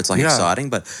grew up, it's like exciting.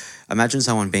 But imagine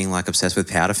someone being like obsessed with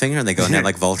Powderfinger and they're going down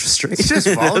like Vulture Street. It's just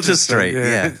Vulture Street.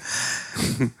 Yeah.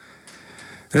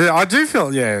 I do feel,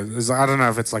 I don't know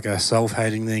if it's like a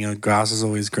self-hating thing or grass is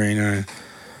always greener.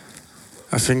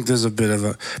 I think there's a bit of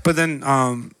a... But then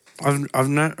I've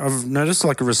noticed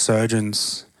like a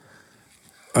resurgence.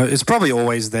 It's probably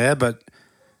always there, but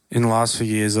in the last few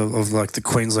years of like the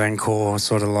Queensland core,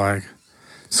 sort of like,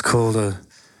 it's cool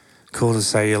to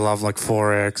say you love like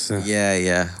 4X.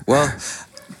 Well,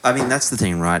 I mean, that's the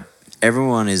thing, right?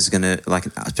 Everyone is going to, like,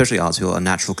 especially arts people, are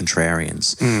natural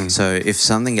contrarians. So if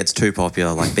something gets too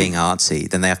popular, like being artsy,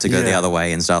 then they have to go the other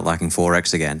way and start liking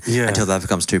 4X again until that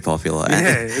becomes too popular. And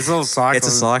it's all cycle. It's a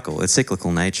cycle. It's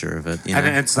cyclical nature of it. You know?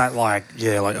 And it's that like,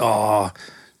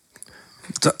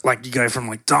 like you go from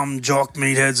like dumb jock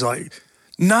meatheads, like,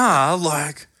 nah,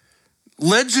 like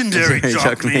legendary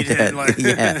jock meathead. Like,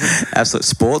 absolute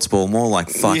sports ball, more like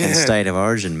fucking State of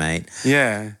Origin, mate.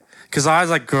 Yeah. Because I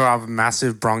like grew up a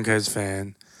massive Broncos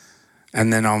fan,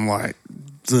 and then I'm like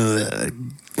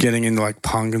getting into like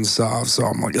punk and stuff. So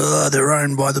I'm like, they're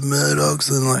owned by the Murdochs,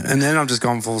 and then I'm just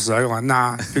gone full circle. Like,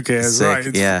 nah, who cares? Sick, right?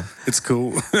 It's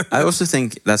cool. I also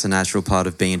think that's a natural part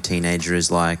of being a teenager,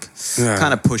 is like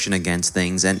kind of pushing against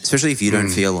things, and especially if you don't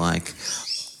feel like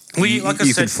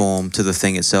you conform to the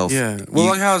thing itself. Yeah. Well,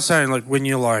 like how I was saying, like when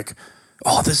you're like,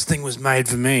 oh, this thing was made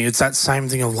for me. It's that same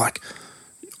thing of like,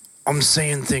 I'm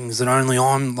seeing things that only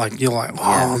I'm like, you're like,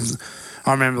 oh,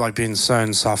 I remember like being so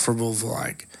insufferable for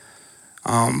like,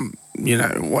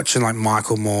 watching like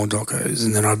Michael Moore docos,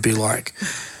 and then I'd be like,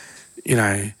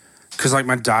 because like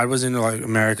my dad was into like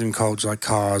American culture, like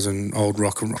cars and old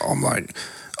rock and roll. I'm like,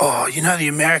 oh, the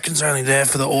Americans are only there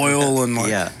for the oil, and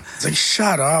like, it's like,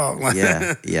 shut up. Like,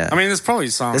 I mean, there's probably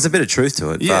there's a bit of truth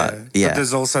to it, but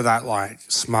there's also that like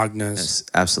smugness. Yes,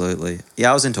 absolutely.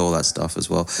 Yeah, I was into all that stuff as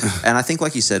well. And I think,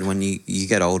 like you said, when you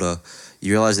get older,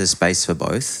 you realize there's space for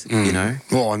both,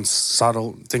 Well, and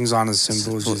subtle things aren't as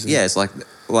simple as you think. Yeah, it's like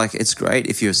it's great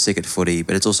if you're sick at footy,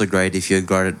 but it's also great if you're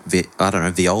great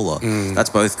at viola.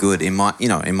 That's both good in my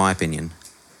opinion.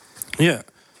 Yeah.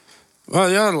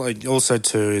 Well, like also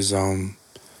too is the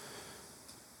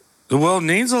world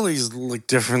needs all these like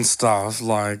different stuff,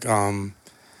 like and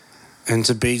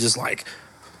to be just like,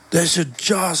 there should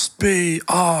just be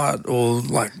art, or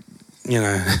like,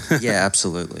 Yeah,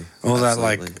 absolutely. All that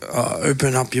like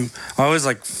open up your. I always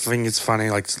like think it's funny,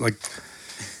 like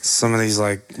some of these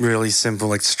like really simple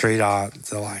like street art.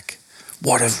 They're like,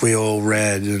 what if we all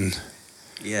read? And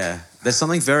there's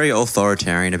something very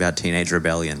authoritarian about teenage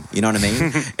rebellion. You know what I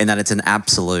mean? In that it's an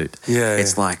absolute.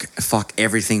 It's like, fuck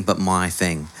everything but my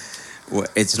thing.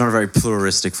 It's not a very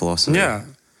pluralistic philosophy. Yeah.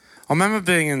 I remember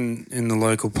being in the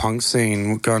local punk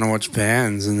scene, going to watch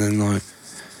bands, and then like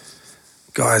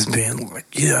guys being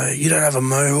like, you don't have a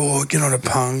mohawk, you're not a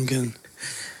punk, and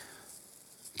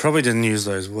probably didn't use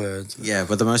those words. Yeah,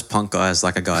 but the most punk guy is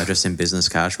like a guy dressed in business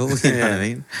casual. You know what I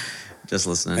mean? Just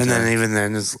listening. And to then it. even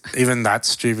then, it's even that's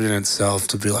stupid in itself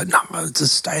to be like, no, it's a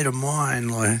state of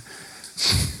mind. Like,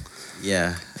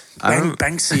 Yeah.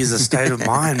 Banksy is a state of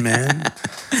mind, man.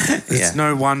 It's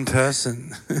no one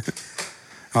person.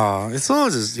 It's all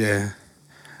just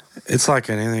It's like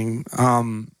anything.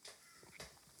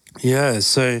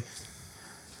 So,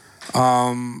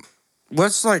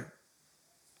 what's like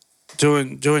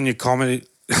doing your comedy?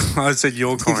 I said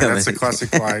your comedy. That's a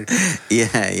classic like.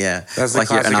 Yeah. That's like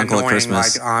the classic an uncle at annoying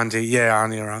Christmas. like auntie. Yeah,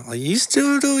 auntie or uncle. Like, you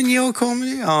still doing your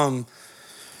comedy?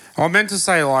 I meant to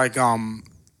say like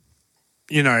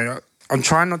you know, I'm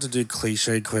trying not to do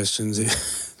cliche questions.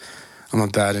 I'm a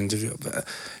bad interviewer, but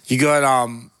you got I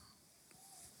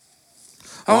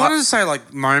wanted to say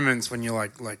like moments when you're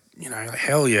like you know, like,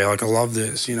 hell yeah, like I love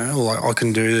this, you know, or like I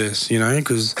can do this, you know,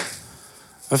 because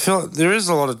I feel like there is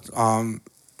a lot of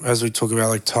as we talk about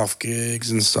like tough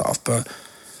gigs and stuff, but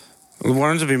I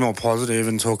wanted to be more positive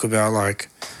and talk about like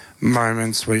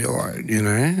moments where you're like, you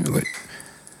know, like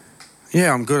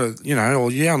yeah, I'm good at, you know,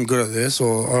 or yeah, I'm good at this,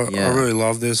 or I really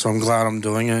love this, or I'm glad I'm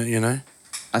doing it, you know.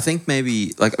 I think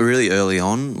maybe like really early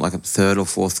on, like a third or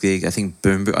fourth gig, I think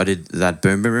I did that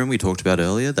Boom Boom Room we talked about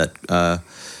earlier, that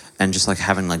and just like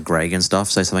having like Greg and stuff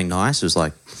say something nice. It was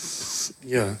like,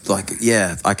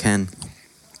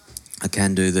 I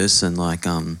can do this, and like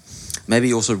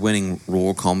maybe also winning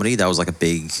Raw Comedy, that was like a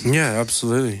big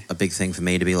thing for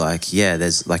me to be like,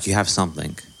 there's like you have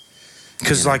something.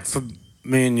 Because like for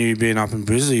me and you being up and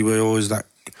busy, we're always that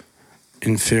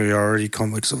inferiority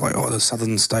complex of like, the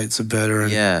southern states are better,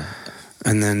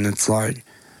 and then it's like,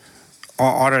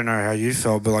 I don't know how you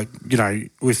felt, but like, you know,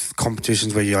 with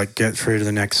competitions where you like get through to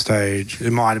the next stage, it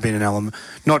might have been an element,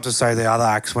 not to say the other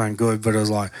acts weren't good, but it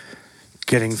was like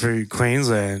getting through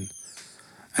Queensland,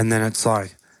 and then it's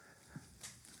like,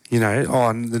 you know,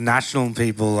 and the national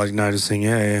people like noticing,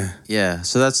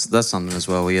 so that's something as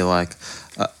well where you're like,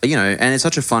 you know, and it's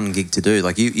such a fun gig to do.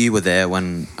 Like you were there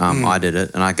when I did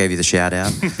it, and I gave you the shout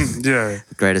out. The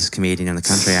greatest comedian in the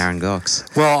country, Aaron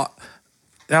Gox. Well,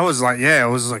 that was like, it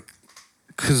was like,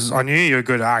 because I knew you're a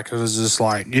good actor. It was just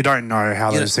like, you don't know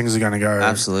how those things are going to go.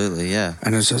 Absolutely, yeah.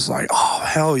 And it's just like, oh,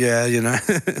 hell yeah, you know.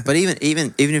 But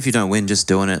even if you don't win, just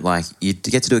doing it, like, you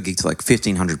get to do a gig to like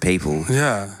 1,500 people.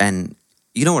 Yeah. And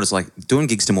you know what it's like? Doing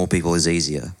gigs to more people is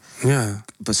easier. Yeah.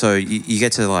 But so you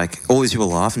get to like, all these people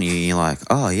laughing at you, and you're like,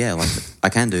 oh yeah, like, I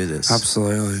can do this.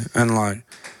 Absolutely. And like,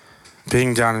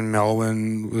 being down in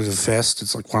Melbourne with a fest,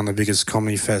 it's like one of the biggest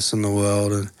comedy fests in the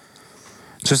world. And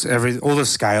just all the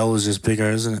scale is just bigger,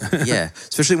 isn't it? Yeah.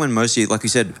 Especially when most of you, like you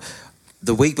said,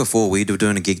 the week before we were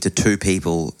doing a gig to 2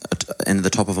 people in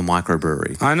the top of a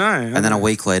microbrewery. I know. And then a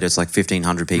week later, it's like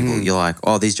 1,500 people. You're like,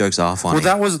 oh, these jokes are funny.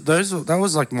 Well, that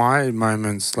was like my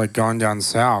moments, like going down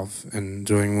south and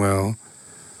doing well.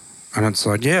 And it's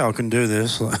like, yeah, I can do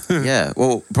this. Yeah.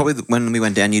 Well, probably when we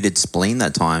went down, you did Spleen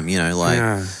that time, you know, like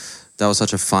that was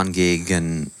such a fun gig,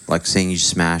 and like seeing you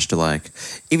smash to like,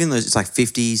 even though it's like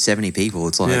 50, 70 people,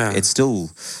 it's like, it's still,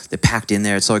 they're packed in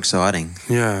there. It's so exciting.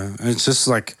 Yeah. And it's just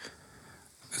like,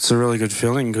 it's a really good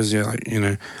feeling because you're like, you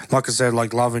know, like I said,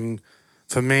 like loving,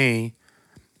 for me,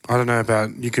 I don't know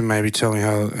about, you can maybe tell me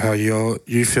how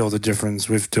you feel the difference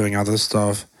with doing other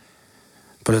stuff,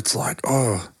 but it's like,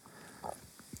 I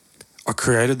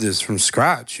created this from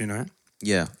scratch, you know?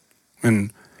 Yeah.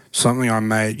 And something I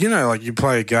made, you know, like you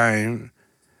play a game,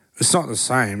 it's not the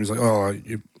same. It's like, like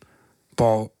you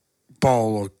bowl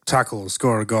or tackle or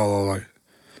score a goal, or like,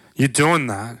 you're doing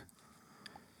that.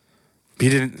 You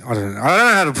didn't. I don't know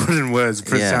how to put it in words,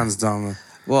 but it sounds dumb.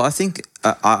 Well, I think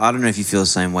I don't know if you feel the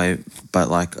same way, but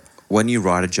like when you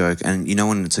write a joke and you know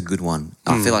when it's a good one,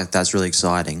 I feel like that's really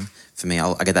exciting for me.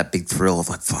 I get that big thrill of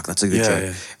like, fuck, that's a good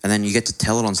joke, and then you get to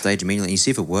tell it on stage immediately. And you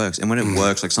see if it works, and when it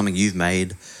works, like something you've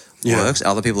made works,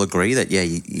 other people agree that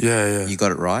you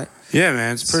got it right. Yeah,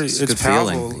 man, it's good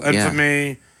powerful. Feeling. And for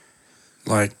me,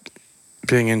 like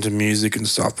being into music and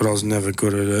stuff, but I was never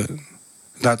good at it.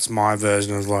 That's my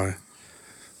version of like,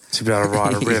 to be able to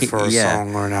write a riff or a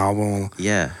song or an album.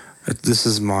 Yeah. This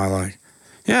is my like,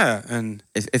 and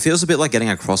it feels a bit like getting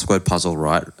a crossword puzzle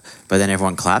right, but then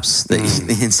everyone claps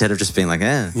instead of just being like,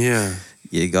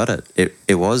 you got it.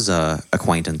 It was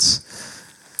acquaintance.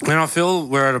 And I feel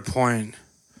we're at a point,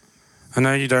 I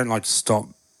know you don't like stop,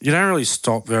 you don't really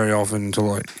stop very often to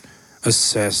like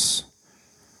assess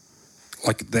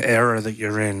like the era that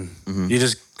you're in. You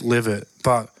just live it.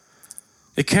 But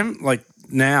it can, like,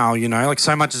 now, you know, like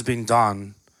so much has been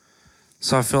done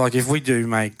So I feel like if we do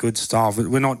make good stuff,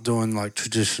 we're not doing like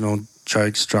traditional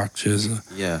joke structures.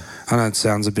 Yeah. I know it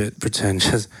sounds a bit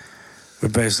pretentious. We're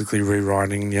basically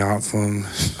rewriting the art form.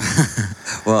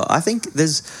 Well, I think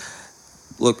there's...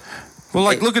 Look... Well,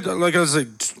 look at... Like, I was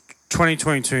like,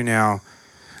 2022 now,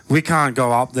 we can't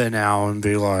go up there now and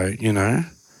be like, you know,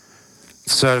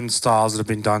 certain styles that have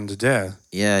been done to death.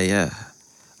 Yeah.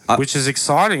 Which is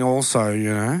exciting also,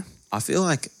 you know. I feel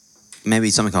like maybe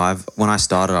something when I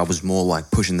started, I was more like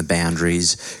pushing the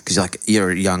boundaries because you're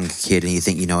a young kid and you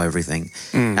think you know everything.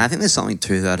 And I think there's something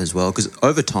to that as well, because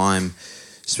over time,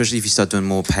 especially if you start doing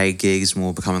more paid gigs,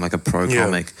 more becoming like a pro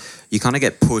comic, you kind of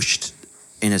get pushed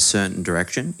in a certain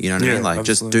direction. You know what I mean? Like,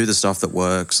 absolutely. just do the stuff that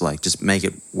works, like just make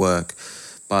it work.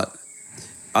 But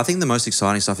I think the most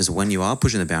exciting stuff is when you are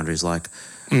pushing the boundaries. Like,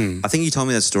 I think you told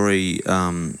me that story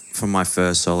from my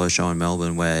first solo show in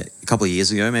Melbourne, where a couple of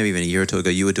years ago, maybe even a year or two ago,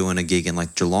 you were doing a gig in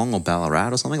like Geelong or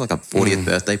Ballarat or something, like a 40th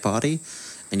birthday party.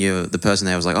 And the person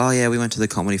there was like, oh yeah, we went to the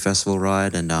comedy festival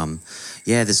ride, and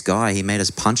this guy, he made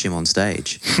us punch him on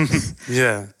stage.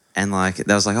 Yeah. And like,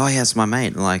 that was like, oh yeah, it's my mate.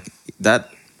 And like that,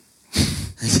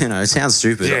 you know, it sounds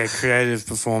stupid. Yeah, creative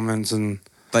performance and...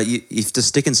 But you have to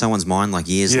stick in someone's mind like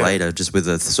years later, just with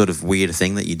a sort of weird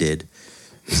thing that you did.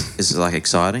 Is like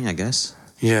exciting, I guess.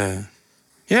 Yeah.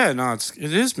 Yeah, no, it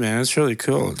is, man. It's really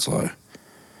cool. It's like...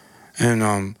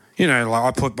 And, you know, like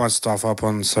I put my stuff up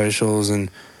on socials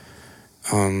and...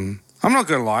 I'm not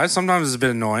gonna lie, sometimes it's a bit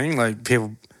annoying, like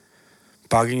people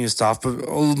bugging your stuff, but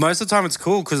most of the time it's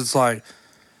cool because it's like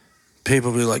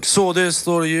people be like, saw this,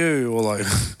 thought of you, or like...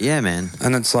 Yeah, man.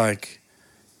 And it's like,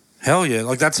 hell yeah.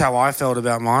 Like, that's how I felt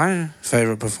about my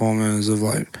favourite performers of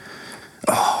like,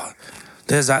 oh,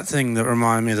 there's that thing that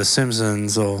reminded me of The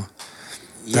Simpsons, or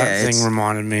that thing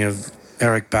reminded me of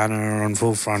Eric Banner on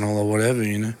Full Frontal or whatever,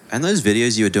 you know. And those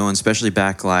videos you were doing, especially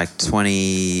back like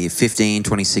 2015,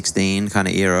 2016 kind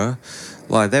of era,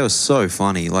 like they were so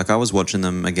funny. Like I was watching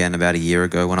them again about a year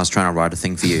ago when I was trying to write a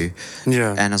thing for you.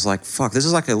 Yeah. And I was like, fuck, this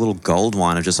is like a little gold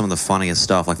mine of just some of the funniest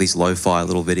stuff, like these lo-fi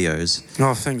little videos.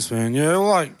 Oh, thanks, man. Yeah,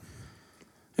 like,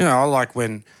 you know, I like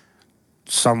when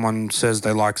someone says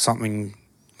they like something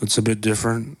that's a bit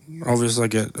different. Obviously, I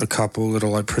get a couple that are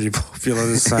like pretty popular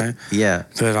to say. Yeah.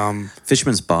 But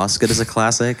Fisherman's Basket is a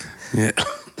classic. Yeah.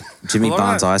 Jimmy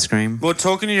Barnes Ice Cream. Well,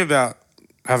 talking to you about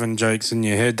having jokes in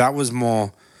your head, that was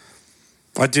more...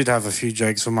 I did have a few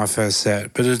jokes for my first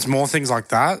set, but it's more things like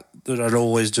that I'd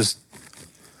always just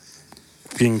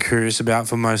been curious about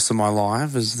for most of my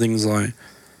life, is things like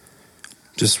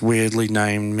just weirdly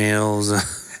named meals.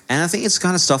 And I think it's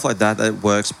kind of stuff like that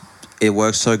works. It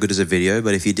works so good as a video,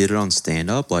 but if you did it on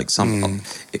stand-up, like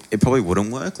it probably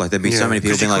wouldn't work. Like there'd be so many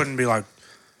people being like... you couldn't be like,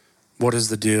 what is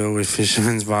the deal with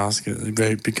Fisherman's Basket?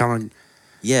 It'd become a bit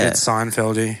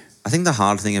Seinfeld-y. I think the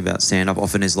hard thing about stand-up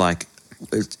often is like,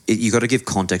 you got to give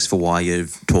context for why you're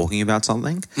talking about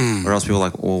something, or else people are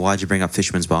like, well, why'd you bring up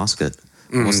Fisherman's Basket?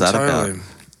 What's that about?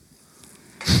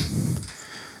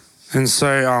 And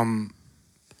so,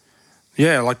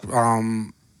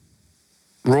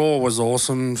 Raw was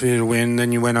awesome for you to win.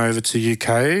 Then you went over to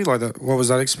UK. What was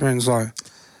that experience like?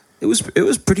 It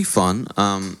was pretty fun.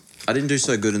 I didn't do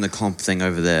so good in the comp thing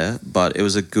over there, but it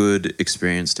was a good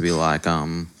experience to be like,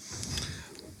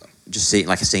 just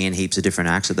seeing heaps of different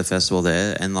acts at the festival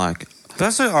there, and like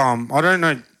that's a I don't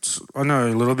know. I know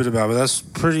a little bit about it, but that's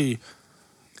pretty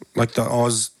like the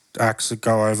Oz acts that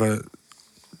go over.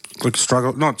 Like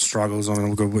not struggles on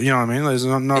them good, but you know what I mean. There's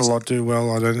not a lot do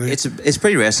well. I don't think it's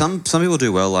pretty rare. Some people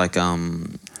do well. Like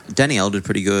Danielle did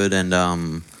pretty good, and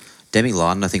Demi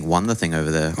Larden I think won the thing over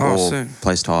there or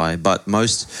placed high, but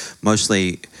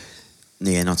mostly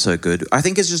not so good. I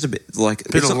think it's just a bit like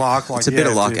bit of luck. It's a bit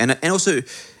of luck, and also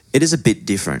it is a bit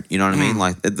different. You know what I mean?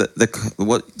 Like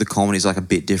the comedy is like a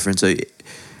bit different. So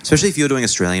especially if you're doing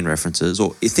Australian references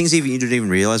or things even you didn't even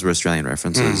realize were Australian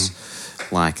references.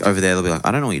 Like over there, they'll be like,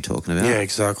 I don't know what you're talking about. Yeah,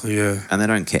 exactly. Yeah, and they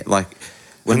don't care. Like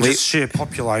when just sheer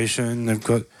population, they've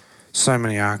got so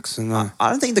many acts, and I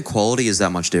don't think the quality is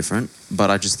that much different. But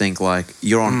I just think like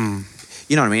you're on,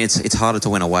 you know what I mean? It's harder to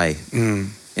win away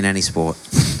in any sport.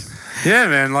 Yeah,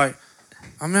 man. Like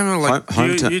I remember, like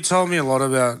you told me a lot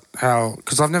about how,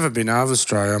 because I've never been out of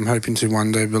Australia. I'm hoping to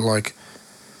one day, but like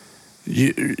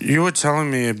you were telling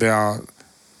me about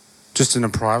just in a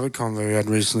private convo we had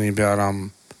recently about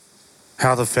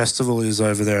how the festival is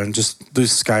over there, and just the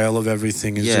scale of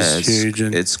everything is just huge.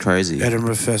 And it's crazy.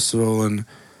 Edinburgh Festival, and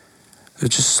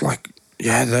it's just like,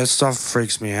 that stuff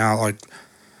freaks me out. Like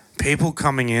people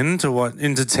coming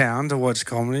into town to watch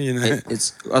comedy, you know.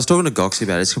 I was talking to Goxie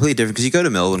about it. It's completely different because you go to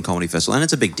Melbourne Comedy Festival and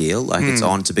it's a big deal. Like it's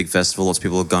a big festival. Lots of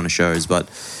people are going to shows, but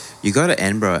You go to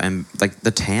Edinburgh and like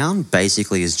the town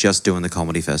basically is just doing the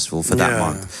comedy festival for that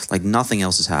month. Like nothing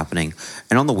else is happening.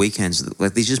 And on the weekends,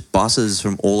 like these just buses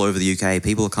from all over the UK,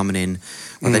 people are coming in,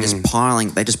 they're just piling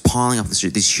up the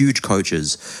street. These huge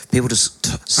coaches, people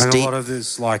just and a lot of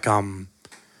this like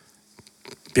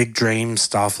big dream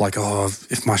stuff. Like, oh,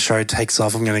 if my show takes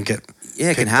off, I'm going to get.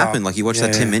 Yeah, it can happen. Up. Like you watch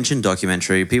that Tim Minchin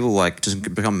documentary, people like just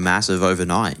become massive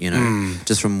overnight. You know,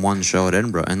 just from one show at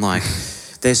Edinburgh, and like.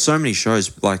 There's so many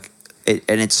shows, like,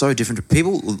 and it's so different.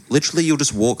 People, literally, you'll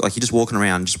just walk, like, you're just walking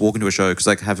around, just walk into a show, because,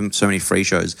 like, having so many free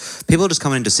shows. People are just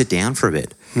coming in to sit down for a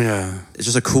bit. Yeah. It's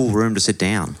just a cool room to sit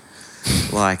down.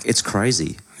 Like, it's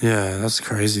crazy. Yeah, that's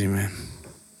crazy, man.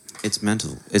 It's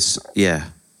mental. It's, yeah.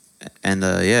 And,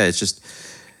 it's just,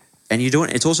 and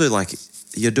it's also, like,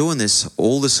 you're doing this,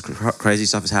 all this crazy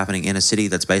stuff is happening in a city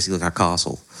that's basically like a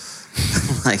castle.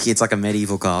 Like it's like a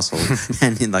medieval castle,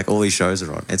 and like all these shows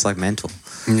are on. It's like mental.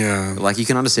 Yeah. Like you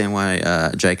can understand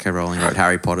why J.K. Rowling wrote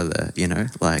Harry Potter there. You know,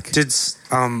 like did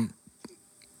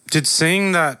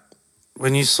seeing that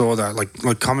when you saw that,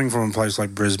 like coming from a place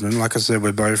like Brisbane, like I said,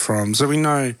 we're both from, so we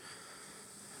know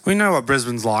what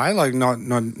Brisbane's like not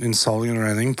insulting or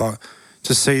anything, but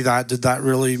to see that, did that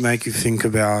really make you think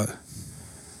about,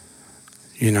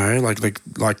 you know,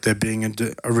 like there being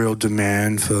a real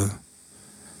demand for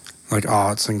like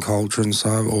arts and culture and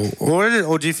stuff,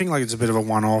 or do you think like it's a bit of a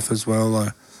one-off as well?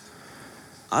 Like,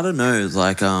 I don't know,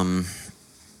 like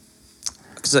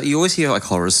because you always hear like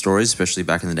horror stories, especially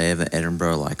back in the day of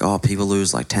Edinburgh, like people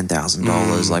lose like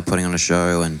 $10,000 like putting on a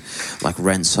show, and like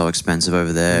rent's so expensive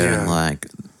over there, and like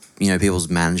you know people's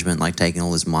management like taking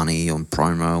all this money on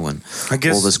promo and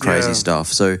all this crazy stuff.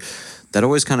 So that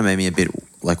always kind of made me a bit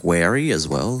like wary as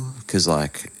well, because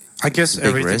like I guess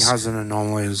everything has an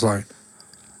anomaly. It's like.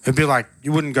 It'd be like,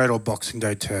 you wouldn't go to a Boxing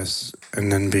Day test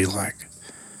and then be like,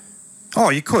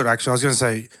 oh, you could actually. I was going to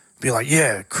say, be like,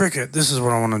 yeah, cricket, this is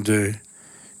what I want to do.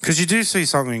 Because you do see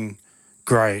something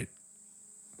great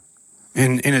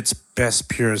in its best,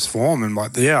 purest form. And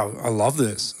like, yeah, I love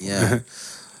this. Yeah.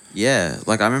 Yeah.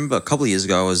 Like I remember a couple of years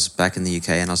ago, I was back in the UK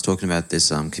and I was talking about this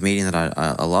comedian that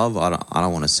I love. I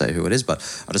don't want to say who it is, but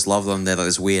I just love them. They're like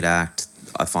this weird act.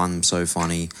 I find them so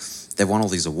funny. They've won all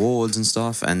these awards and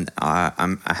stuff, and I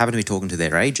happened to be talking to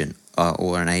their agent,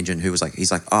 or an agent who was like,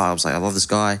 I love this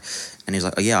guy, and he's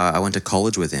like, oh yeah, I went to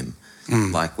college with him,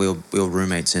 like we were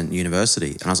roommates in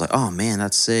university, and I was like, oh man,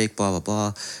 that's sick, blah blah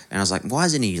blah, and I was like, why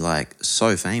isn't he like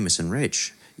so famous and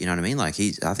rich? You know what I mean? Like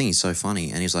I think he's so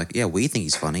funny, and he's like, yeah, we think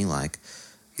he's funny, like,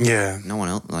 yeah, no one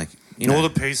else, like, you know, all the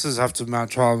pieces have to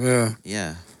match up, yeah,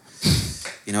 yeah.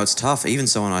 You know, it's tough. Even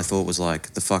someone I thought was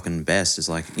like the fucking best is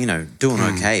like, you know, doing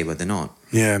okay, but they're not.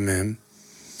 Yeah, man.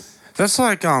 That's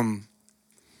like,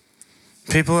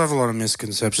 people have a lot of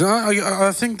misconceptions.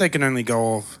 I think they can only go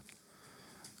off,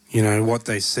 you know, what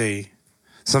they see.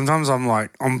 Sometimes I'm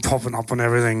like, I'm popping up on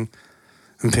everything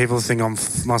and people think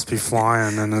must be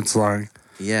flying, and it's like,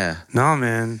 yeah. No,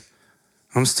 man.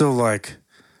 I'm still like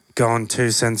going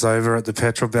 2 cents over at the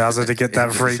petrol bowser to get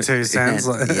that free 2 cents.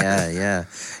 Yeah.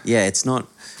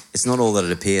 It's not all that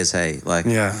it appears. Hey, like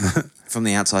from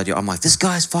the outside, I'm like, this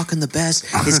guy's fucking the best.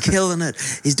 He's killing it.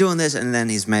 He's doing this, and then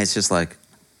his mate's just like,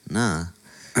 nah,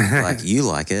 like you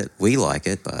like it, we like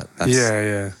it, but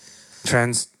that's...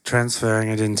 transferring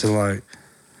it into like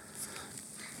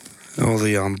all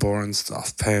the boring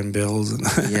stuff, paying bills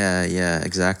and yeah,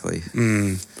 exactly.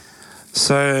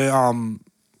 So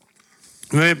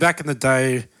maybe back in the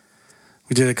day,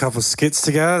 we did a couple of skits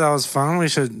together. That was fun. We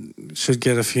should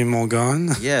get a few more going.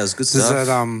 Yeah, it was good stuff.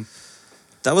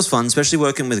 That was fun, especially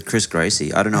working with Chris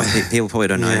Gracie. I don't know if people probably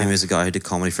don't know him. He's a guy who did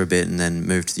comedy for a bit and then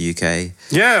moved to the UK.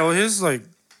 Yeah, well, he's like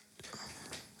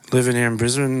living here in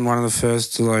Brisbane, one of the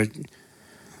first to like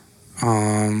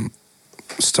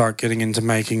start getting into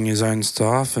making his own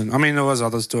stuff. And I mean, there was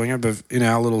others doing it, but in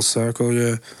our little circle,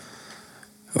 yeah.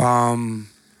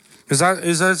 Is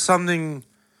that something?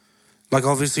 Like,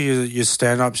 obviously, your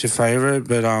stand-up's your favourite,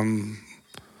 but a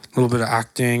little bit of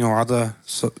acting or other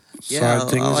side things.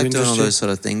 I like doing all those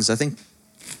sort of things. I think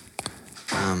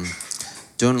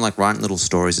doing, like, writing little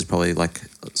stories is probably, like,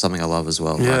 something I love as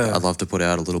well. Yeah. Like, I'd love to put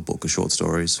out a little book of short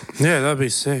stories. Yeah, that'd be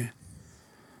sick.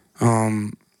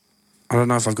 I don't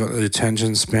know if I've got the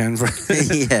attention span for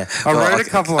it. Yeah. I wrote a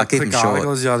couple of quick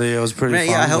articles the other year. It was pretty fun.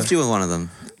 Yeah, I helped you with one of them.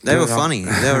 They were funny.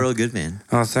 They were real good, man.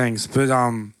 Oh, thanks. But,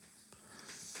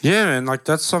 yeah, man, like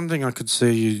that's something I could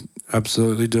see you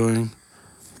absolutely doing.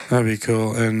 That'd be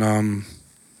cool. And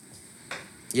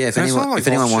yeah, if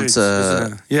anyone wants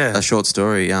a short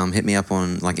story, hit me up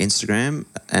on like Instagram,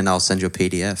 and I'll send you a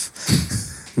PDF.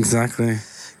 Exactly.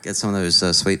 Get some of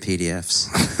those sweet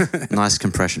PDFs. Nice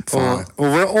compression file.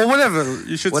 Or whatever.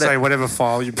 You should say whatever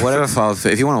file you prefer. Whatever file.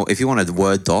 If you want a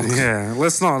Word doc. Yeah.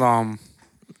 Let's not I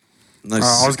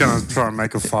was going to try and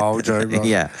make a file joke. But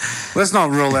yeah. Let's not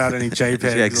rule out any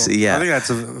JPEGs. Yeah. I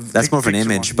think that's more of an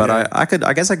image, but yeah.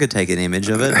 I guess I could take an image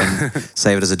of it and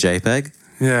save it as a JPEG.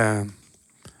 Yeah.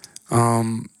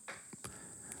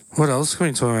 What else can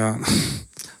we talk about?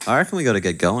 I reckon we got to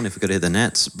get going if we got to hit the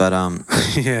nets. But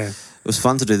yeah. It was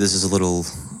fun to do this as a little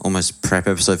almost prep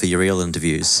episode for your real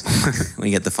interviews when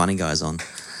you get the funny guys on.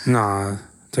 No,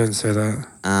 don't say that.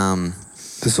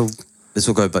 This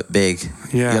will go big.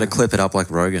 Yeah. You got to clip it up like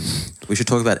Rogan. We should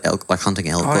talk about elk, like hunting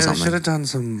elk or something. I should have done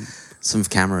some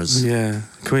cameras. Yeah.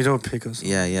 Can we do a pic or something?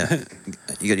 Yeah.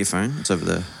 You got your phone? It's over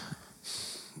there.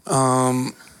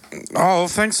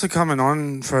 Thanks for coming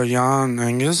on for a yarn,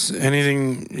 Angus.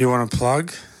 Anything you want to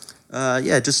plug?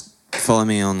 Yeah, just follow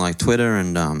me on like Twitter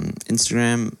and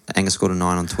Instagram. Angus Gordon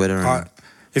 9 on Twitter. And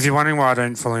if you're wondering why I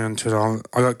don't follow you on Twitter,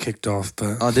 I got kicked off.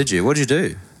 But oh, did you? What did you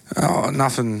do? Oh,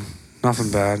 nothing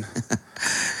bad.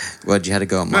 Well, you had to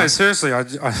go on. No, seriously, I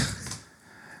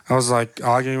was like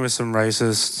arguing with some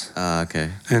racists.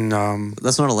 Okay. And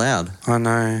that's not allowed. I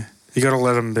know. You got to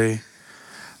let them be.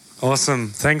 Awesome.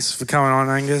 Thanks for coming on,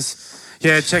 Angus.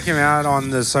 Yeah, check him out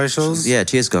on the socials. Yeah,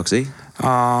 cheers, Goxie.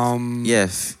 Yeah.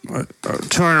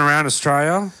 Touring around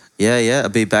Australia. Yeah. I'll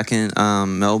be back in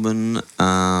Melbourne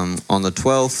on the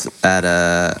 12th at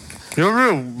You're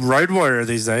a real road warrior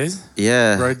these days.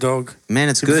 Yeah. Road dog. Man,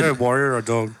 it's you good. Prefer warrior or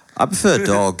dog? I prefer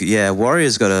dog. Yeah,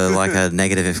 warrior's got a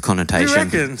negative connotation. You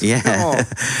reckon? Yeah. Oh.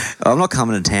 I'm not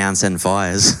coming to town setting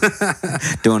fires.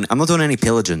 I'm not doing any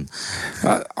pillaging.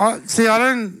 I don't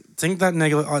think that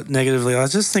negatively. I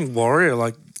just think warrior,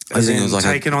 like, as in like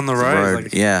taking on the road.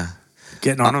 Like, yeah.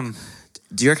 Getting on them.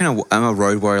 Do you reckon I'm a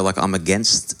road warrior, like I'm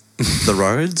against the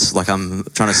roads? Like I'm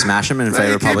trying to smash them in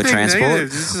favour of public transport?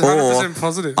 This is 100%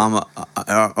 positive. I'm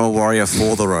a warrior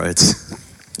for the roads.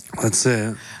 That's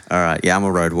it. All right. Yeah, I'm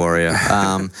a road warrior.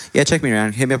 Yeah, check me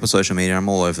around. Hit me up on social media. I'm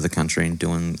all over the country and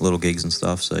doing little gigs and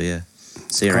stuff. So, yeah.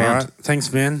 See you around. All right.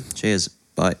 Thanks, man. Cheers.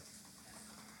 Bye.